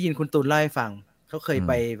มเคยได้ยินคุณตุลเล่าให้ฟังเขาเคยไ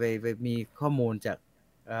ปมีข้อมูลจาก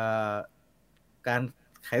การ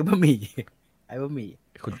ขายบะหมี่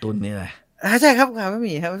คุณตุลนี่แหละใช่ครับขายบะห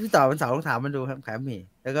มี่ครับพี่ต่อวันเสาร์ลองถามมันดูครับขายบะหมี่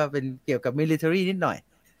แล้วก็เป็นเกี่ยวกับมิลิเตอรี่นิดหน่อย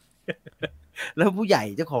แล้วผู้ใหญ่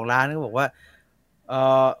เจ้าของร้านก็บอกว่า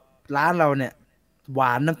ร้านเราเนี่ยหว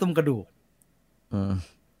านน้ำต้มกระดูก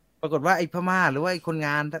ปรากฏว่าไอ้พม่าหรือว่าไอ้คนง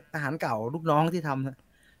านทหารเก่าลูกน้องที่ท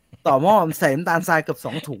ำต่อหม้อใส่น้ำตาลทรายเกือบ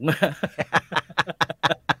2 ถุง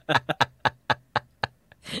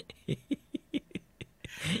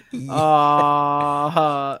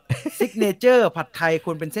ซิกเนเจอร์ผัดไทยค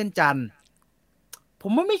วรเป็นเส้นจันทร์ผ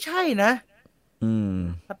มว่าไม่ใช่นะ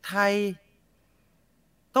ผัดไทย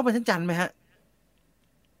ต้องเป็นเส้นจันทร์ไหมฮะ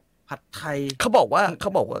ผัดไทยเขาบอกว่า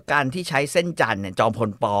การที่ใช้เส้นจันทร์เนี่ยจอมพล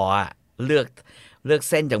ปเลือก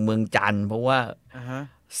เส้นจากเมืองจันทร์เพราะว่า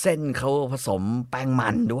เส้นเขาผสมแป้งมั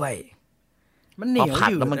นด้วยมันเหนียวผัด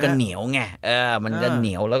แล้วมันก็เหนียวไงมันจะเห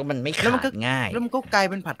นียวแล้วมันไม่ขาดง่ายแล้วมันก็กลาย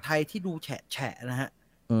เป็นผัดไทยที่ดูแฉะนะฮะ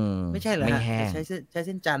ไม่ใช่เหรอฮะใช้เ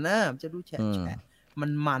ส้นจันทร์จะดูแฉะ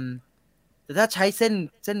มันแต่ถ้าใช้เ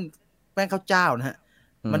ส้นแป้งข้าวเจ้านะฮะ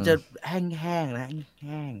มันจะแห้งๆนะแ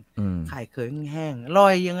ห้งไข่เคยแห้งอร่อ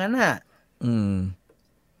ยอย่างนั้นน่ะ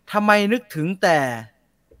ทำไมนึกถึงแต่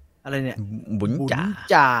อะไรเนี่ยบุญ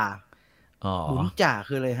จ่าบุญจ่า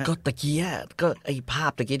คืออะไรฮะก็ตะกี้ก็ไอ้ภา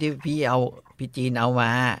พตะกี้ที่พี่จีนเอาม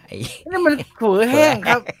านั่นมันเฝอแห้ง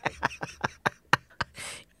ครับ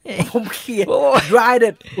ผมเขียน dried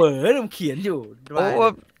เฝอผมเขียนอยู่ dried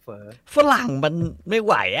เฝอฝรั่งมันไม่ไ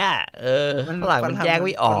หวฝรั่งมันแยกไ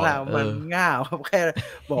ม่ออกมันง่าวครับแค่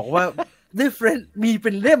บอกว่า different มีเ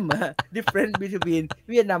ป็นเล่มdifferent between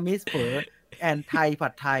Vietnamese เฝอ and Thai ผั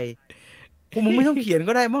ดไทยมึงไม่ต้องเขียน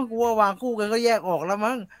ก็ได้มั้งกูว่าวางคู่กันก็แยกออกแล้ว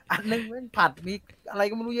มั้งอันนึงมันผัดมีอะไร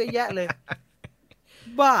ก็ไม่รู้เยอะแยะเลย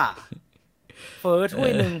บ้าเฝอถ้ว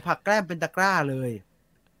ยหนึ่งผักแกล้มเป็นตะกร้าเลย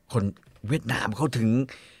คนเวียดนามเขาถึง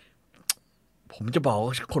ผมจะบอกว่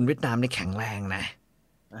าคนเวียดนามเนี่ยแข็งแรงนะ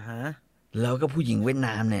แล้วก็ผู้หญิงเวียดน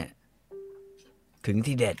ามเนี่ยถึง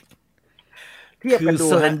ที่เด็ดเทียบกันดู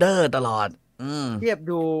เซอร์เรนเดอร์ตลอดเทียบ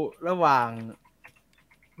ดูระหว่าง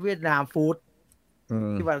เวียดนามฟู้ด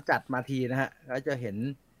ที่ว่าจัดมาทีนะฮะแล้วจะเห็น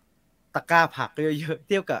ตะกร้าผักเยอะๆเ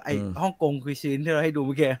ทียบกับไอ้ฮ่องกงคุยซีนที่เราให้ดูเ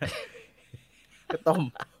มื่อกี้ก็ต้ม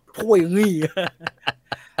ถ้วยงี้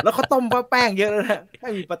แล้วเขาต้มแป้งเยอะแล้วนะให้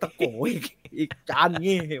มีปลาตะโกอีกจาน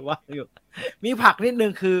งี้ว่างอยู่มีผักนิดนึ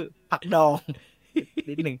งคือผักดอง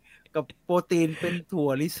นิดนึงกับโปรตีนเป็นถั่ว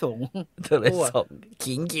ลิสง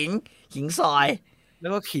ขิงซอยแล้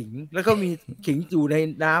วก็ขิงแล้วก็มีขิงอยู่ใน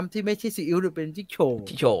น้ำที่ไม่ใช่ซีอิ๊วหรือเป็นจิ๊กโช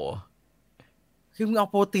คือมึงเอา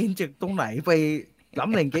โปรตีนจากตรงไหนไปล้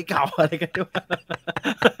ำเหล่งเก๋เก่าอะไรกันด้วย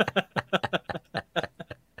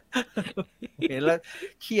เห็นแล้ว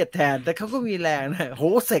เครียดแทนแต่เขาก็มีแรงนะโห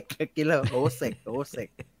เสกกินแล้วโหเสก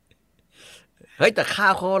เฮ้ยแต่ข้า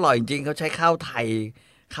วเขาอร่อยจริงเขาใช้ข้าวไทย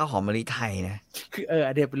ข้าวหอมมะลิไทยนะคือ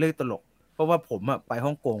อันนี้เป็นเรื่องตลกเพราะว่าผมไปฮ่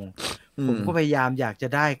องกงผมก็พยายามอยากจะ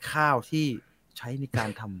ได้ข้าวที่ใช้ในการ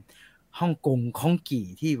ทำฮ่องกงข้องกี่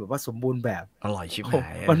ที่แบบว่าสมบูรณ์แบบอร่อยชิบหา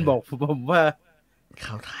ยมันบอกผมว่า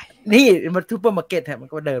ข้าวไทยนี่มันซูเปอร์มาร์เก็ตมัน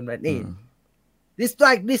ก็เดิมเลยนี่ this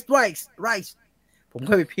rice ผม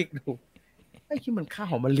ก็ไปพลิกดูไอ้ที่มันข้าว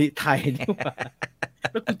หอมมะลิไทยนี่ว่า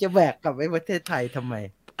แล้วกูจะแบกกลับไปประเทศไทยทำไม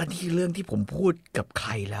อันนี้เรื่องที่ผมพูดกับใค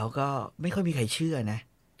รแล้วก็ไม่ค่อยมีใครเชื่อนะ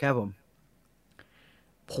ครับผม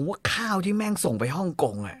ว่าข้าวที่แม่งส่งไปฮ่องก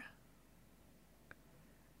ง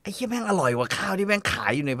ไอ้ที่แม่งอร่อยกว่าข้าวที่แม่งขา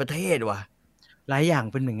ยอยู่ในประเทศว่ะหลายอย่าง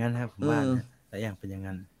เป็นอย่างนั้นครับผมว่าหลายอย่างเป็นอย่าง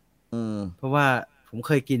นั้นเพราะว่าผมเ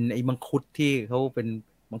คยกินไอ้มังคุดที่เขาเป็น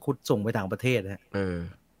มังคุดส่งไปต่างประเทศ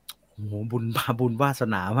โอ้โหบุญวาส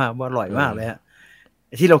นามากว่าอร่อยมากเลยฮะ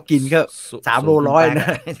ที่เรากินก็3 โล 100นะ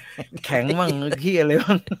แข็งมั่งขี้อะไร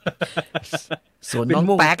บ้างส่วนน้อง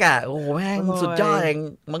แป๊กโอ้โหแม่งสุดยอดแห่ง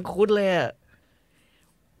มังคุดเลย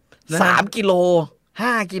3 กิโล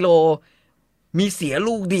 5 กิโล มีเสีย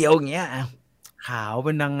ลูกเดียวอย่างเงี้ยขาวเ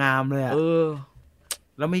ป็นนางงามเลยอ่ะ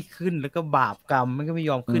แล้วไม่ขึ้นแล้วก็บาปกรรมมันก็ไม่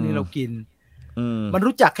ยอมขึ้นให้เรากินมัน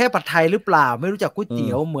รู้จักแค่ผัดไทยหรือเปล่าไม่รู้จักก๋วยเ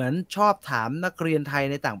ตี๋ยวเหมือนชอบถามนักเรียนไทย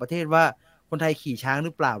ในต่างประเทศว่าคนไทยขี่ช้างห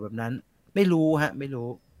รือเปล่าแบบนั้นไม่รู้ฮะไม่รู้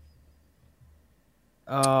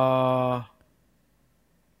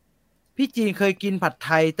พี่จีนเคยกินผัดไ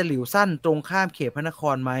ทยตะหลิวสั้นตรงข้ามเขตพระนค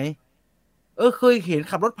รไหมเคยเห็น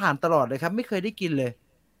ขับรถผ่านตลอดเลยครับไม่เคยได้กินเลย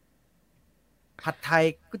ผัดไทย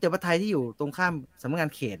ก๋วยเตี๋ยวผัดไทยที่อยู่ตรงข้ามสำนักงา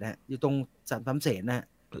นเขตนะอยู่ตรงสามเสนนะ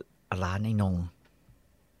ร้านในนง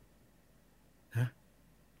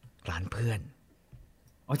ร้านเพื่อน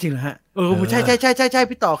อ๋อจริงเหรอฮะใช่ใช่ใช่ใช่ใช่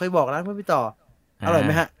พี่ต่อเคยบอกร้านเพื่อนพี่ต่ออร่อยไห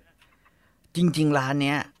มฮะจริงๆร้านเ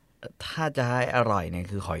นี้ยถ้าจะให้อร่อยเนี่ย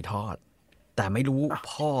คือหอยทอดแต่ไม่รู้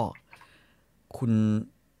พ่อ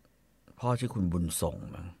ชื่อคุณบุญส่ง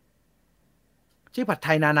มั้งชื่อผัดไท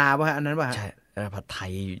ยนาป่ะฮะอันนั้นป่ะฮะใช่ผัดไท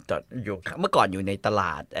ยอยู่เมื่อก่อนอยู่ในตล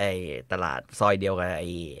าดตลาดซอยเดียวกับไอ้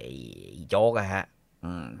โจ๊กอะฮะ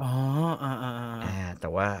อ๋อแต่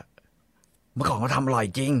ว่าเมื่อก่อนเขาทำอร่อย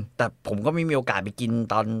จริงแต่ผมก็ไม่มีโอกาสไปกิน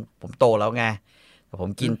ตอนผมโตแล้วไงแต่ผม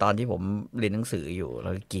กินตอนที่ผมเรียนหนังสืออยู่แล้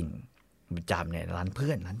วกินประจำเนี่ยร้านเพื่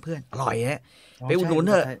อนอร่อยฮะไปอุดหนุน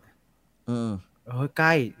เถอะใก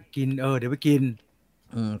ล้กินเดี๋ยวไปกิน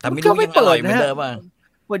แต่ไม่รู้ยังอร่อยเหมือนเดิมป่ะ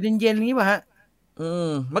เปิดเย็นๆนี้ป่ะฮะ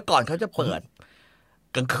เมื่อก่อนเขาจะเปิด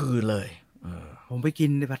กลางคืนเลยผมไปกิน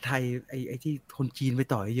ในผัดไทยไอ้ที่คนจีนไป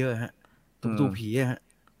ต่อเยอะฮะตูผีอะฮะ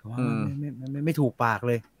ว่าไม่ถูกปาก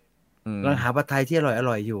เลยกำลังหาผัดไทยที่อ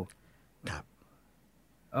ร่อยอยู่ครับ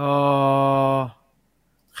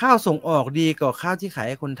ข้าวส่งออกดีกว่าข้าวที่ขาย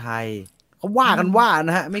ให้คนไทยเขาว่ากันว่า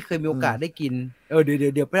นะฮะไม่เคยมีโอกาสได้กินเ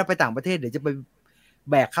ดี๋ยวไปต่างประเทศเดี๋ยวจะไป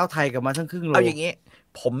แบกข้าวไทยกลับมาทั้งครึ่งโลเอาอย่างนี้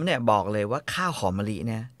ผมเนี่ยบอกเลยว่าข้าวหอมมะลิเ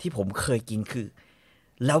นี่ยที่ผมเคยกินคือ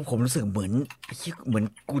แล้วผมรู้สึกเหมือน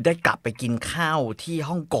กูได้กลับไปกินข้าวที่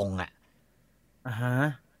ฮ่องกงอ่ะ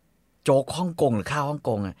โจ๊กฮ่องกงหรือข้าวฮ่อง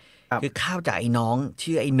กงอ่ะคือข้าวจากไอ้น้อง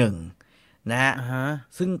ชื่อไอ้หนึ่งนะฮะ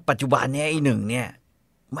ซึ่งปัจจุบันเนี้ยไอ้หนึ่งเนี่ย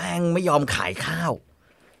แม่งไม่ยอมขายข้าว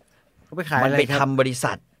เขาไปขายมันไปทำบริ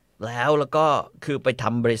ษัทแล้วก็คือไปท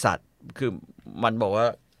ำบริษัทคือมันบอกว่า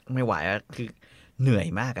ไม่ไหวคือเหนื่อย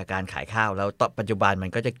มากกับการขายข้าวแล้วตอนปัจจุบันมัน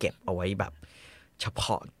ก็จะเก็บเอาไว้แบบเฉพ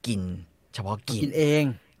าะกินเอ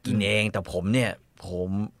งแต่ผมเนี่ย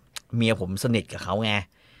เมียผมสนิทกับเขาไง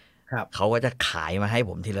เขาก็จะขายมาให้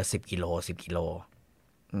ผมทีละ10 กิโล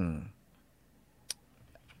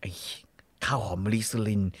ไอ้ข้าวหอมมะลิสุ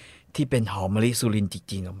รินที่เป็นหอมมะลิสุรินจ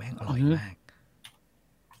ริงๆแม่งอร่อยมาก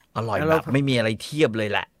อร่อยแบบไม่มีอะไรเทียบเลย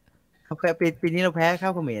แหละเขาแพ้ปีนี้เราแพ้ข้า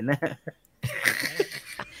วเขมรนะ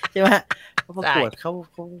ใช่ไหมเขาประกวดเขา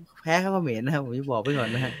แพ้ข้าวเขมรนะครับผมจะบอกไปก่อน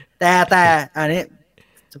นะฮะแต่อันนี้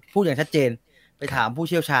พูดอย่างชัดเจนไปถามผู้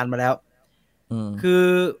เชี่ยวชาญมาแล้วคือ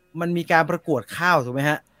มันมีการประกวดข้าวถูกไหม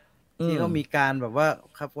ฮะที่เขามีการแบบว่า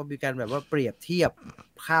ครับว่ามีการแบบว่าเปรียบเทียบ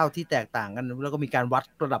ข้าวที่แตกต่างกันแล้วก็มีการวัด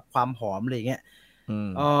ระดับความหอมอะไรอย่างเงี้ย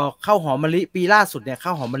ข้าวหอมมะลิปีล่าสุดเนี่ยข้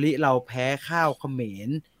าวหอมมะลิเราแพ้ข้าวเขมร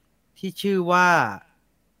ที่ชื่อว่า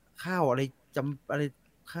ข้าวอะไรอะไร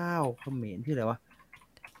ข้าวเขมรที่อะไรวะ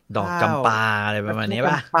ดอกจำปาอะไรประมาณนี้ป่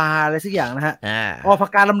ะจำปาอะไรสักอย่างนะฮะผั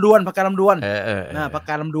กกาดลำดวนผักกาดลำดวนผักก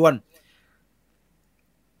าดลำดวน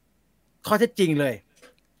ข้อเท็จจริงเลย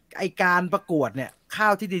ไอการประกวดเนี่ยข้า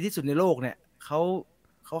วที่ดีที่สุดในโลกเนี่ยเข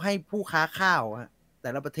าให้ผู้ค้าข้าวแต่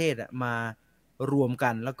ละประเทศมารวมกั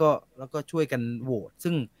นแล้วก็ช่วยกันโหวต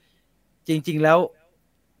ซึ่งจริงๆแล้ว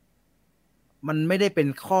มันไม่ได้เป็น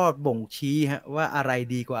ข้อบ่งชี้ว่าอะไร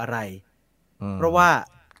ดีกว่าอะไรเพราะว่า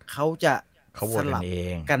เขาจะสลั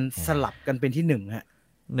บกันเป็นที่หนึ่ง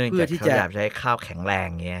เพื่อที่จะใช้ข้าวแข็งแรง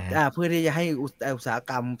เงี้ยเพื่อที่จะให้อุตสาห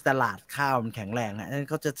กรรมตลาดข้าวมันแข็งแรงนั้น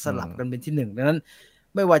เขาจะสลับกันเป็นที่หนึ่งดังนั้น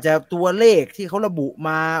ไม่ว่าจะตัวเลขที่เขาระบุม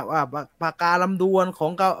าว่าปากกาลำดวนขอ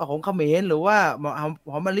งเขมรหรือว่า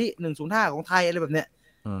หอมมะลิ105ของไทยอะไรแบบเนี้ย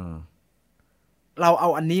เราเอา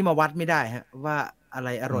อันนี้มาวัดไม่ได้ว่าอะไร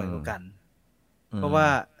อร่อยกว่ากันเพราะว่า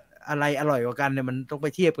อะไรอร่อยกว่ากันเนี่ยมันต้องไป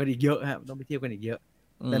เทียบกันอีกเยอะต้องไปเทียบกันอีกเยอะ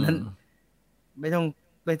ดังนั้นไม่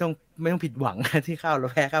ต้องผิดหวังที่ข้าวเรา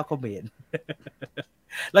แพ้ข้าวเขมร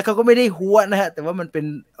แล้วเขาก็ไม่ได้หัวนะฮะแต่ว่ามันเป็น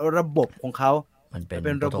ระบบของเขามันเป็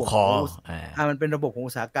นระบบมันเป็นระบบของ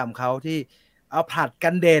อุตสาหกรรมเขาที่เอาผัดกั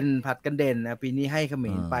นเด่นปีนี้ให้เขม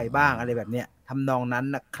รไปบ้างอะไรแบบเนี้ยทำนองนั้น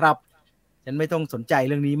นะครับฉันไม่ต้องสนใจเ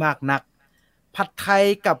รื่องนี้มากนักผัดไทย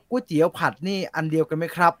กับก๋วยเตี๋ยวผัดนี่อันเดียวกันไหม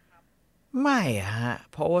ครับไม่ฮะ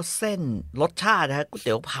เพราะว่าเส้นรสชาติก๋วยเ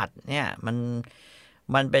ตี๋ยวผัดเนี่ย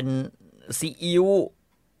มันเป็นซีอิ๊ว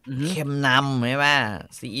เค็มนำใช่ไหม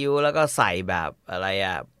ซีอิ๊วแล้วก็ใส่แบบอะไร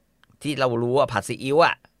ที่เรารู้ว่าผัดซีอิ๊ว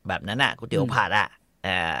แบบนั้นก๋วยเตี๋ยวผัด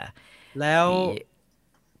แล้ว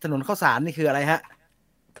ถนนข้าวสารนี่คืออะไรฮะ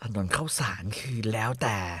ถนนข้าวสารคือแล้วแ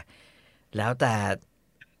ต่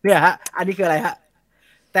เนี่ยฮะอันนี้คืออะไรฮะ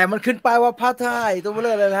แต่มันขึ้นป้ายว่าพาไทยตัวเบล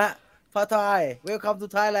อเลยนะฮะพาไทย Welcome to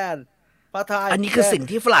Thailand พาไทยอันนี้คือสิ่ง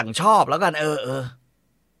ที่ฝรั่งชอบแล้วกัน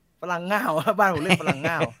ฝรั่งง่าวบ้านผมเรียกฝรั่ง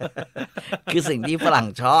ง่าว คือสิ่งที่ฝรั่ง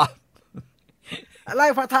ชอบ อะไร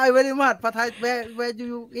พาไทยเวลิมัดพาไทยwhere do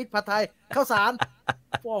you eat พาไทยข้าวสาร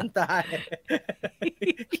ฟ้องตาย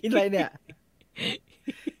กินอะไรเนี่ย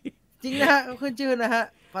จริงนะฮะขึ้นชื่อนะฮะ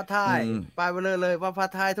พาไทยไปไปเลยว่าพา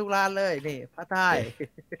ไทยทุกร้านเลยนี่พาไทย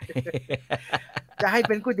จะให้เ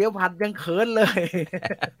ป็นก๋วยเตี๋ยวผัดยังเขินเลย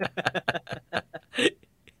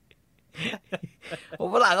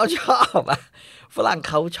ฝรั่งเขาชอบอ่ะฝรั่ง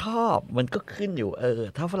เขาชอบมันก็ขึ้นอยู่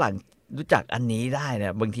ถ้าฝรั่งรู้จักอันนี้ได้เนี่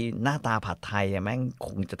ยบางทีหน้าตาผัดไทยแม่งค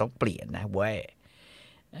งจะต้องเปลี่ยนนะเว้ย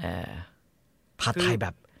ผัดไทยแบ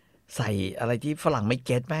บใส่อะไรที่ฝรั่งไม่เ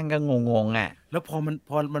ก็ตแม่งก็งงอ่ะแล้วพอ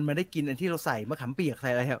มันมาได้กินอันที่เราใส่มะขามเปียกใส่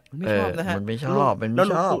อะไรครับมันไม่ชอบนะฮะมันไม่ชอบแล้ว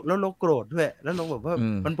เราโกรธด้วยแล้วเราแบบว่า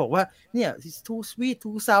มันบอกว่าเนี่ย too sweet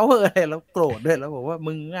too sour อะไรเราโกรธด้วยแล้วบอกว่า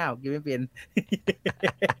มึงง่าวกินไม่เป็น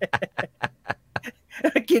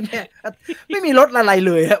กินเนี่ยไม่มีรสอะไรเ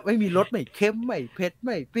ลยฮะไม่มีรสไม่เค็มไม่เผ็ดไ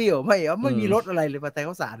ม่เปรี้ยวไม่มีรสอะไรเลยผัดไทย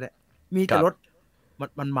ข้าวสารเนี่ยมีแต่รส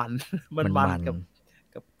มัน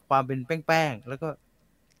กับความเป็นแป้งๆแล้วก็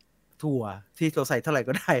ถั่วที่เราใส่เท่าไหร่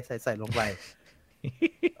ก็ได้ใส่ลงไป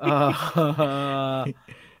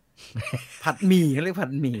ผัดหมี่เขาเรียกผั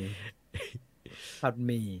ดหมี่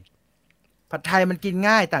ผัดไทยมันกิน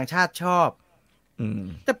ง่ายต่างชาติชอบ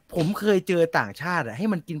แต่ผมเคยเจอต่างชาติให้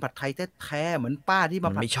มันกินผัดไทยแท้ๆเหมือนป้าที่ม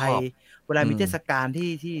าผัดไทยเวลามีเทศกาล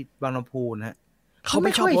ที่บางลำพูนฮะเขาไ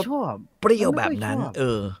ม่ชอบรสเปรี้ยวแบบนั้น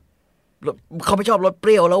เขาไม่ชอบรสเป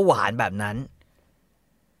รี้ยวแล้วหวานแบบนั้น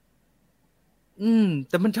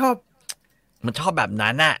แต่มันชอบแบบ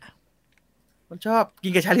นั้นน่ะมันชอบกิ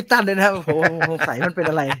นกับชาลิปตันเลยนะโอ้โหสงสัยมันเป็น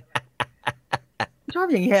อะไรชอบ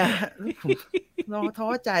อย่างเงี้ยเราท้อ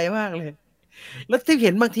ใจมากเลยแล้วที่เ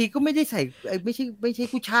ห็นบางทีก็ไม่ได้ใส่ไม่ใช่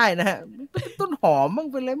กุ้ยช่ายนะฮะต้นหอมมั่ง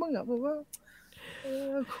เป็นอะไรมั่งอ่ะผมว่า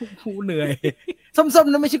กูเหนื่อยส้ม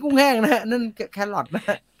ๆนั่นไม่ใช่กุ้งแห้งนะฮะนั่นแครอทนะ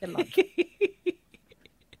แครอทเค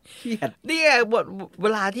รียดนี่เว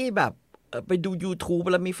ลาที่แบบไปดู YouTube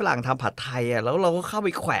แล้วมีฝรั่งทำผัดไทยอ่ะแล้วเราก็เข้าไป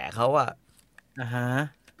แขวะเขาอ่ะฮะ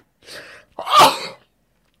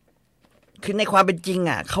คือในความเป็นจริง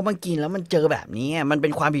อ่ะเขามากินแล้วมันเจอแบบนี้มันเป็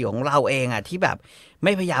นความผิดของเราเองอ่ะที่แบบไ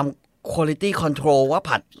ม่พยายาม quality control ว่า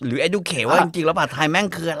ผัดหรือ educate ว่าจริงๆแล้วผัดไทยแม่ง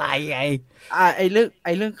คืออะไรไงไอ้เ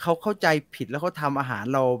รื่องเขาเข้าใจผิดแล้วเขาทำอาหาร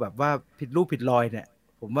เราแบบว่าผิดรูปผิดรอยเนี่ย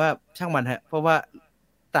ผมว่าช่างมันฮะเพราะว่า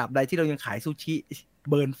ตราบใดที่เรายังขายซูชิ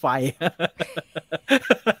เบิร์นไฟ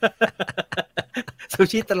ซู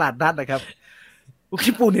ชิตลาดนัดนะครับ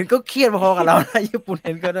ญี่ปุ่นเห็นก็เครียดพอกับเรานะญี่ปุ่นเ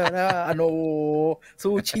ห็นก็ได้นะอโนซู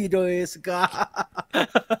ชิโดยสกา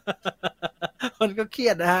มันก็เครี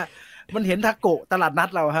ยดนะฮะมันเห็นทาโกะตลาดนัด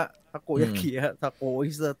เราฮะทาโกยากิฮะทาโก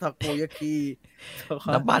ยากิ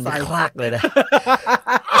น้ำมันคลักเลยนะ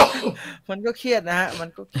มันก็เครียดนะฮะมัน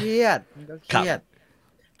ก็เครียด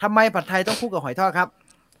ทำไมผัดไทยต้องคู่กับหอยทอดครับ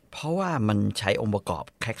เพราะว่ามันใช้องค์ประกอบ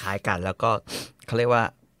คล้ายๆกันแล้วก็เขาเรียกว่า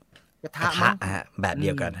กระทะฮะแบบเดี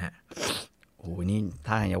ยวกันฮะโอ้โหนี่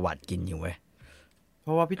ถ้าจะหวัดกินอยู่เว้ยเพ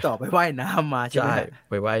ราะว่าพี่ต่อไปว่ายน้ำมาใช่ไหม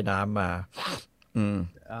ไปว่ายน้ำมา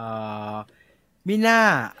มีหน้า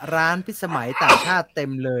ร้านพิสมัยต่างชาติเต็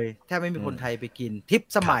มเลยแทบไม่มีคนไทยไปกินทิพ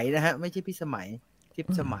สมัยนะฮะไม่ใช่พิสมัยทิพ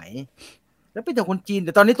สมัยแล้วเป็นแต่คนจีนแ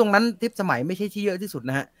ต่ตอนนี้ตรงนั้นทิพสมัยไม่ใช่ที่เยอะที่สุด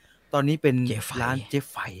นะฮะตอนนี้เป็นร้านเจ๊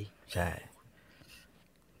ไฝใช่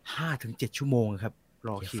5-7 ชั่วโมงครับร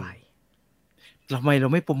อคิวทำไมเรา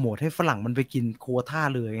ไม่โปรโมทให้ฝรั่งมันไปกินครัวท่า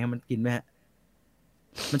เรือไงมันกินไหมฮะ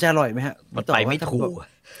มันจะอร่อยไหมฮะมันไปไม่ถูก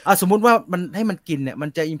สมมุติว่ามันให้มันกินเนี่ยมัน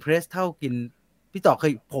จะอิมเพรสเท่ากินพี่ต่อ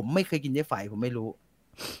ผมไม่เคยกินเจ๊ไฝผมไม่รู้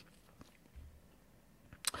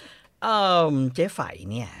เจ๊ไฝ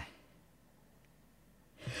เนี่ย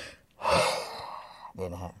เดี๋ยว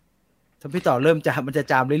นะฮะถ้าพี่ต่อเริ่มมันจะ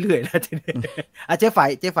จามเรื่อยๆแล้วทีนี้เจ๊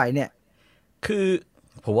ไฝเนี่ยคือ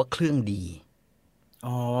ผมว่าเครื่องดี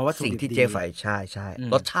ว่าสิ่งที่เจ๊ไฝใช่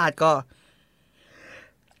รสชาติก็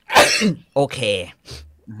โอเค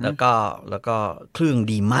แล้วก็เครื่อง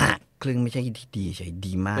ดีมากเครื่องไม่ใช่ที่ดีเฉย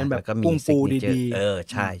ดีมากแล้วก็มีซิกเนเจอร์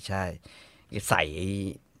ใช่ใส่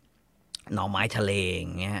หน่อไม้ทะเลอย่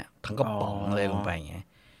างเงี้ยทั้งกระป๋องเลยลงไปอย่างเงี้ย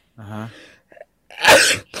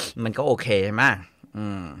มันก็โอเคใช่ไหม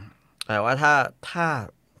แต่ว่าถ้า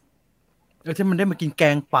ที่มันได้มากินแก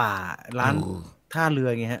งป่าร้านท่าเรือ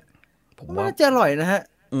ไงฮะผมว่าจะอร่อยนะฮะ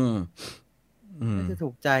จะถู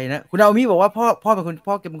กใจนะคุณอามิบอกว่าพ่อเป็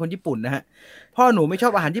นคนญี่ปุ่นนะฮะพ่อหนูไม่ชอ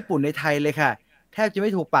บอาหารญี่ปุ่นในไทยเลยค่ะแทบจะไ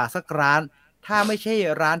ม่ถูกปากสักร้าน ถ้าไม่ใช่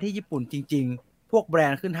ร้านที่ญี่ปุ่นจริงๆพวกแบร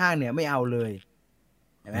นด์ขึ้นห้างเนี่ยไม่เอาเลย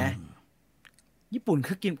เห็นไหมญี่ปุ่นเข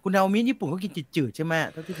ากินคุณนาโอมิญี่ปุ่นเขากินจืดๆใช่ไหม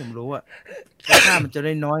เท่าที่ผมรู้อะรสชาติมันจะไ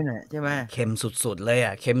ด้น้อยหน่อยใช่ไหมเค็มสุดๆเลยอ่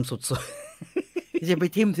ะเค็มสุดที่จะไป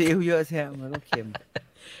ทิ่มซีอิ๊วเยอะใช่ไหมมันก็เค็ม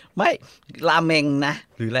ๆไม่ราเมงนะ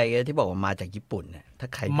หรืออะไรที่บอกว่ามาจากญี่ปุ่นเนี่ยถ้า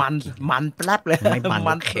ใครมันแป๊บเลย ไม่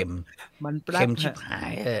มันเค็ม มันแป๊บ เค็มชิบหา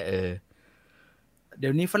ยเดี๋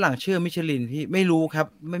ยวนี้ฝรั่งเชื่อมิชลินพี่ไม่รู้ครับ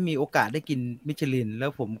ไม่มีโอกาสได้กินมิชลินแล้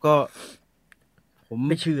วผม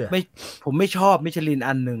ไม่เชื่อผมไม่ชอบมิชลิน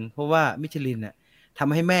อันหนึ่งเพราะว่ามิชลินน่ะท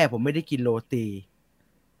ำให้แม่ผมไม่ได้กินโรตี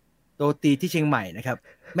ที่เชียงใหม่นะครับ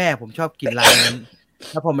แม่ผมชอบกินร้านนั้น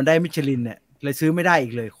แล้วพอมันได้มิชลินเนี่ยเลยซื้อไม่ได้อี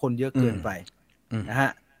กเลยคนเยอะเกินไปนะฮ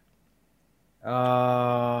ะ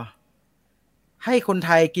ให้คนไท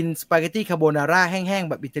ยกินสปาเกตตี้คาโบนาร่าแห้งๆ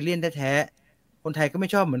แบบอิตาเลียนแท้ๆคนไทยก็ไม่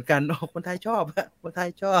ชอบเหมือนกันคนไทยชอบคนไทย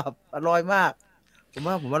ชอบอร่อยมากผม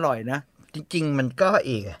ว่าผมอร่อยนะจริงๆมันก็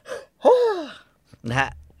อีกนะฮะ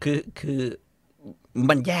คือ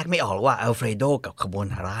มันแยกไม่ออกว่าอัลเฟรโดกับคาโบ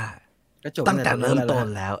นาร่าตั้งแต่เริ่มต้น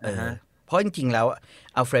แล้วเพราะจริงๆแล้ว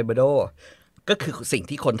อัลเฟรโดก็คือสิ่ง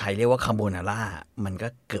ที่คนไทยเรียกว่าคาโบนาร่ามันก็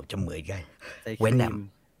เกือบจะเหมือนกันเว้นแต่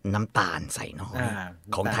น้ำตาลใส่น้อย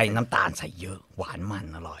ของไทยน้ำตาลใส่เยอะหวานมัน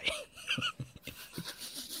อร่อย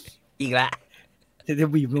อีกแล้วจะ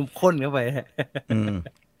บีบนมข้นเข้าไป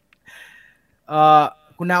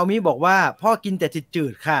คุณนาโอมิบอกว่าพ่อกินแต่จื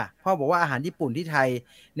ดๆค่ะพ่อบอกว่าอาหารญี่ปุ่นที่ไทย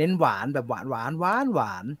เน้นหวานแบบหวา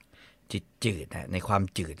นจืดๆในความ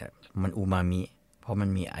จืดมันอูมามิเพราะมัน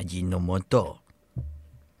มีอาจิโนโมโตะ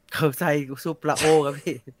เขาใส่ซุปปลาโอครับ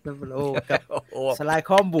พี่ซุปปลาโอกับสไลด์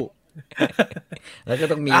คอมบุแล้วก็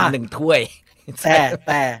ต้องมี1 ถ้วยแ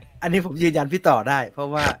ต่อันนี้ผมยืนยันพี่ต่อได้เพราะ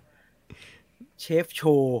ว่าเชฟโช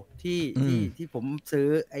ว์ที่ผมซื้อ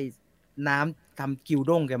ไอ้น้ำทำกิว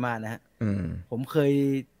ด้งแกมานะฮะผมเคย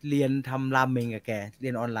เรียนทำราเมงกับแกเรี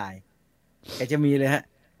ยนออนไลน์แกจะมีเลยฮะ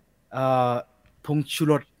ผงชู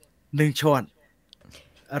รส1 ช้อน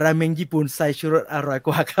ราเมงญี่ปุ่นใส่ชูรสอร่อยก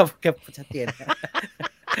ว่าครับแกชัดเจน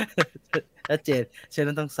ฉะ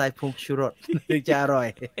นั้นต้องใส่ผงชูรสถึงจะอร่อย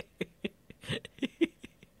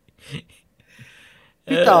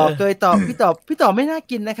พี่ต่อเคยตอบพี่ต่อไม่น่า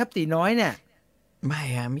กินนะครับตีน้อยเนี่ยไม่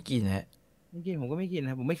ฮะไม่กินฮะไม่กินผมก็ไม่กินน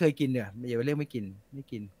ะผมไม่เคยกินเนี่ยอย่าไปเรียกไม่กิ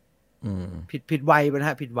นผิดวัยไปนะ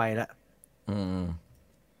ฮะผิดวัยละ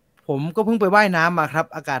ผมก็เพิ่งไปว่ายน้ำมาครับ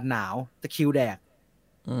อากาศหนาวตะคิวแดก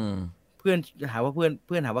เพื่อนหาว่าเ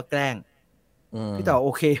พื่อนหาว่าแกล้งพี่ต่อโอ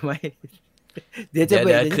เคไหมเดี๋ยว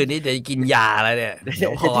คืนนี้เดี๋ยวกินยาแล้วเนี่ยเดี๋ย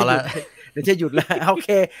วพอแล้วเดี๋ยวจะหยุดแล้วโอเค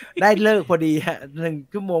ได้เลิกพอดีฮะ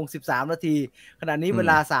1 ชั่วโมง 13 นาทีขณะนี้เว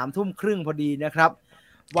ลา 3:30 พอดีนะครับ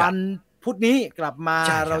วันพุธนี้กลับมา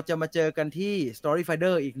เราจะมาเจอกันที่ Story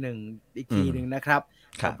Finder อีกทีหนึ่งนะครับ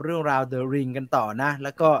กับเรื่องราว The Ring กันต่อนะแ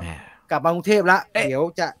ล้วก็กลับมากรุงเทพละเดี๋ยว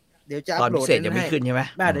จะอัปโหลดตอนพิเศษยังไม่ขึ้นใช่ไหม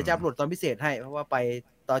เดี๋ยวจะอัปโหลดตอนพิเศษให้เพราะว่าไป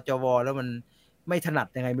ตจวแล้วมันไม่ถนัด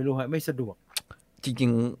ยังไงไม่รู้ฮะไม่สะดวกจริ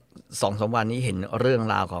งๆ 2-3 วันนี้เห็นเรื่อง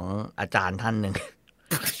ราวของอาจารย์ท่านหนึ่ง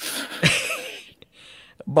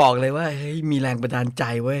บอกเลยว่าเฮ้ยมีแรงบันดาลใจ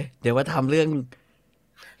เว้ยเดี๋ยวว่าทำเรื่อง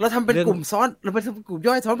เราทำเป็นกลุ่มซ้อนเราเป็นกลุ่ม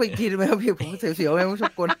ย่อยซ้อนไปอีกทีได้ไหมครับพี่ผมเสียวๆไหมผู้ช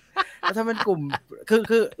มกลเราทำเป็นกลุ่ม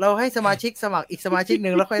คือเราให้สมาชิกสมัครอีกสมาชิกห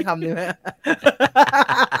นึ่งแล้วค่อยทำดีไหม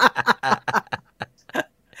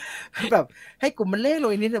แบบให้กลุ่มมันเล็กล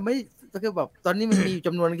งอีกนิดแต่ไม่คือแบบตอนนี้มันมีจ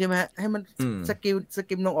ำนวนใช่ไหมให้มันส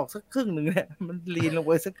กิมลงออกสักครึ่งหนึ่งเนี่ยมันลีนลงไ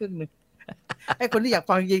ปสักครึ่งหนึ่งให้คนที่อยาก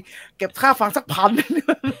ฟังจริงเก็บค่าฟังสัก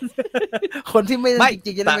1,000คนที่ไม่จ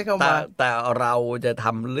ริงๆจะได้ไม่เข้ามาแต่เราจะท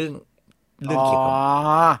ำเรื่องเกี่ยวกับ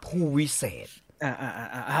ผู้วิเศษ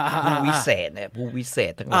ผู้วิเศษเนี่ยผู้วิเศ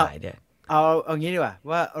ษทั้งหลายเนี่ยเอางี้ดีกว่า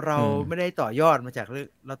ว่าเราไม่ได้ต่อยอดมาจากเรื่อง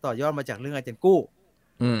เราต่อยอดมาจากเรื่องอาจารย์กู้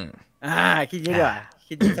คิดอย่างนี้ดีกว่า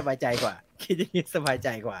คิดอย่างนี้สบายใจกว่าคิดอย่างนี้สบายใจ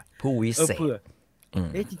กว่าผู้วิเศษ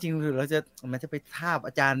จริงๆเราจะมันจะไปทาบ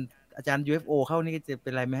อาจารย์ UFO เข้านี่จะเป็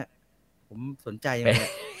นไรไหมฮะผมสนใจยังไง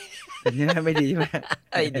เป็นยังไงไม่ดีใช่ไหม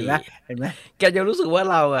เห็นไหมแกจะรู้สึกว่า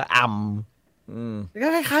เราค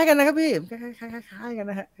ล้ายๆกันนะครับพี่คล้ายๆกัน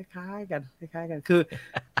นะฮะคล้ายๆกัน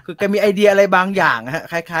คือแกมีไอเดียอะไรบางอย่างฮะ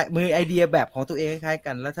คล้ายๆมือไอเดียแบบของตัวเองคล้ายๆ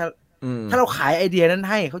กันแล้วถ้าเราขายไอเดียนั้น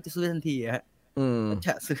ให้เขาจะซื้อทันทีฮะเ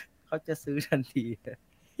ขาจะซื้อทันที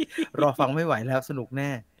รอฟังไม่ไหวแล้วสนุกแน่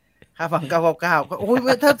ค่าฟัง999ก็โอ้ย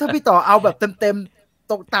ถ้าพี่ต่อเอาแบบเต็ม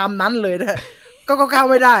ตรงตามนั้นเลยนะ999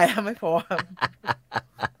ไม่ได้ไม่พอ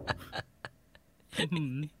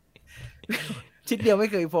ชิ้นเดียวไม่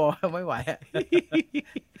เคยพอไม่ไหว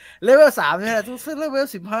เลเวล 3เนี่ยต้องซื้อเลเวล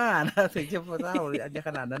 15นะถึงจะพอเท่าอันจะข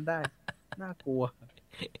นาดนั้นได้น่ากลัว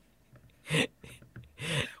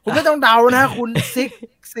คุณไม่ต้องเดานะคุณ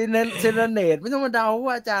เซนเนตไม่ต้องมาเดา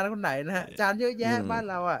ว่าอาจารย์คนไหนนะฮะอาจารย์เยอะแยะบ้าน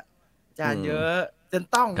เราอ่ะอาจารย์เยอะจน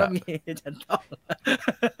ต้องก็มีจนต้อง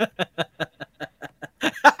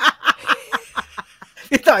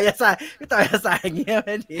พี่ต่อยอย่าใส่อย่างเงี้ยไ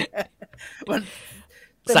ม่ดีมัน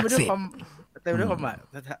เต็มไปด้วยความหมาย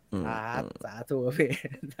สาธุพี่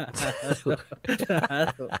สา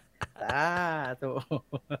ธุ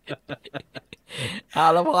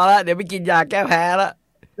แล้วพอแล้วเดี๋ยวไปกินยาแก้แพ้แล้ว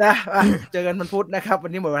นะเจอกันวันพุธนะครับวั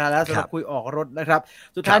นนี้หมดเวลาแล้วสำหรับคุยออกรถนะครับ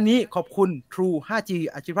สุดท้ายนี้ขอบคุณ True 5G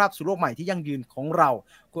อาชีพภาพสู่โลกใหม่ที่ยั่งยืนของเรา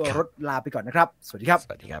คุยออกรถลาไปก่อนนะครับสวัสดีค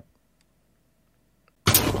รับ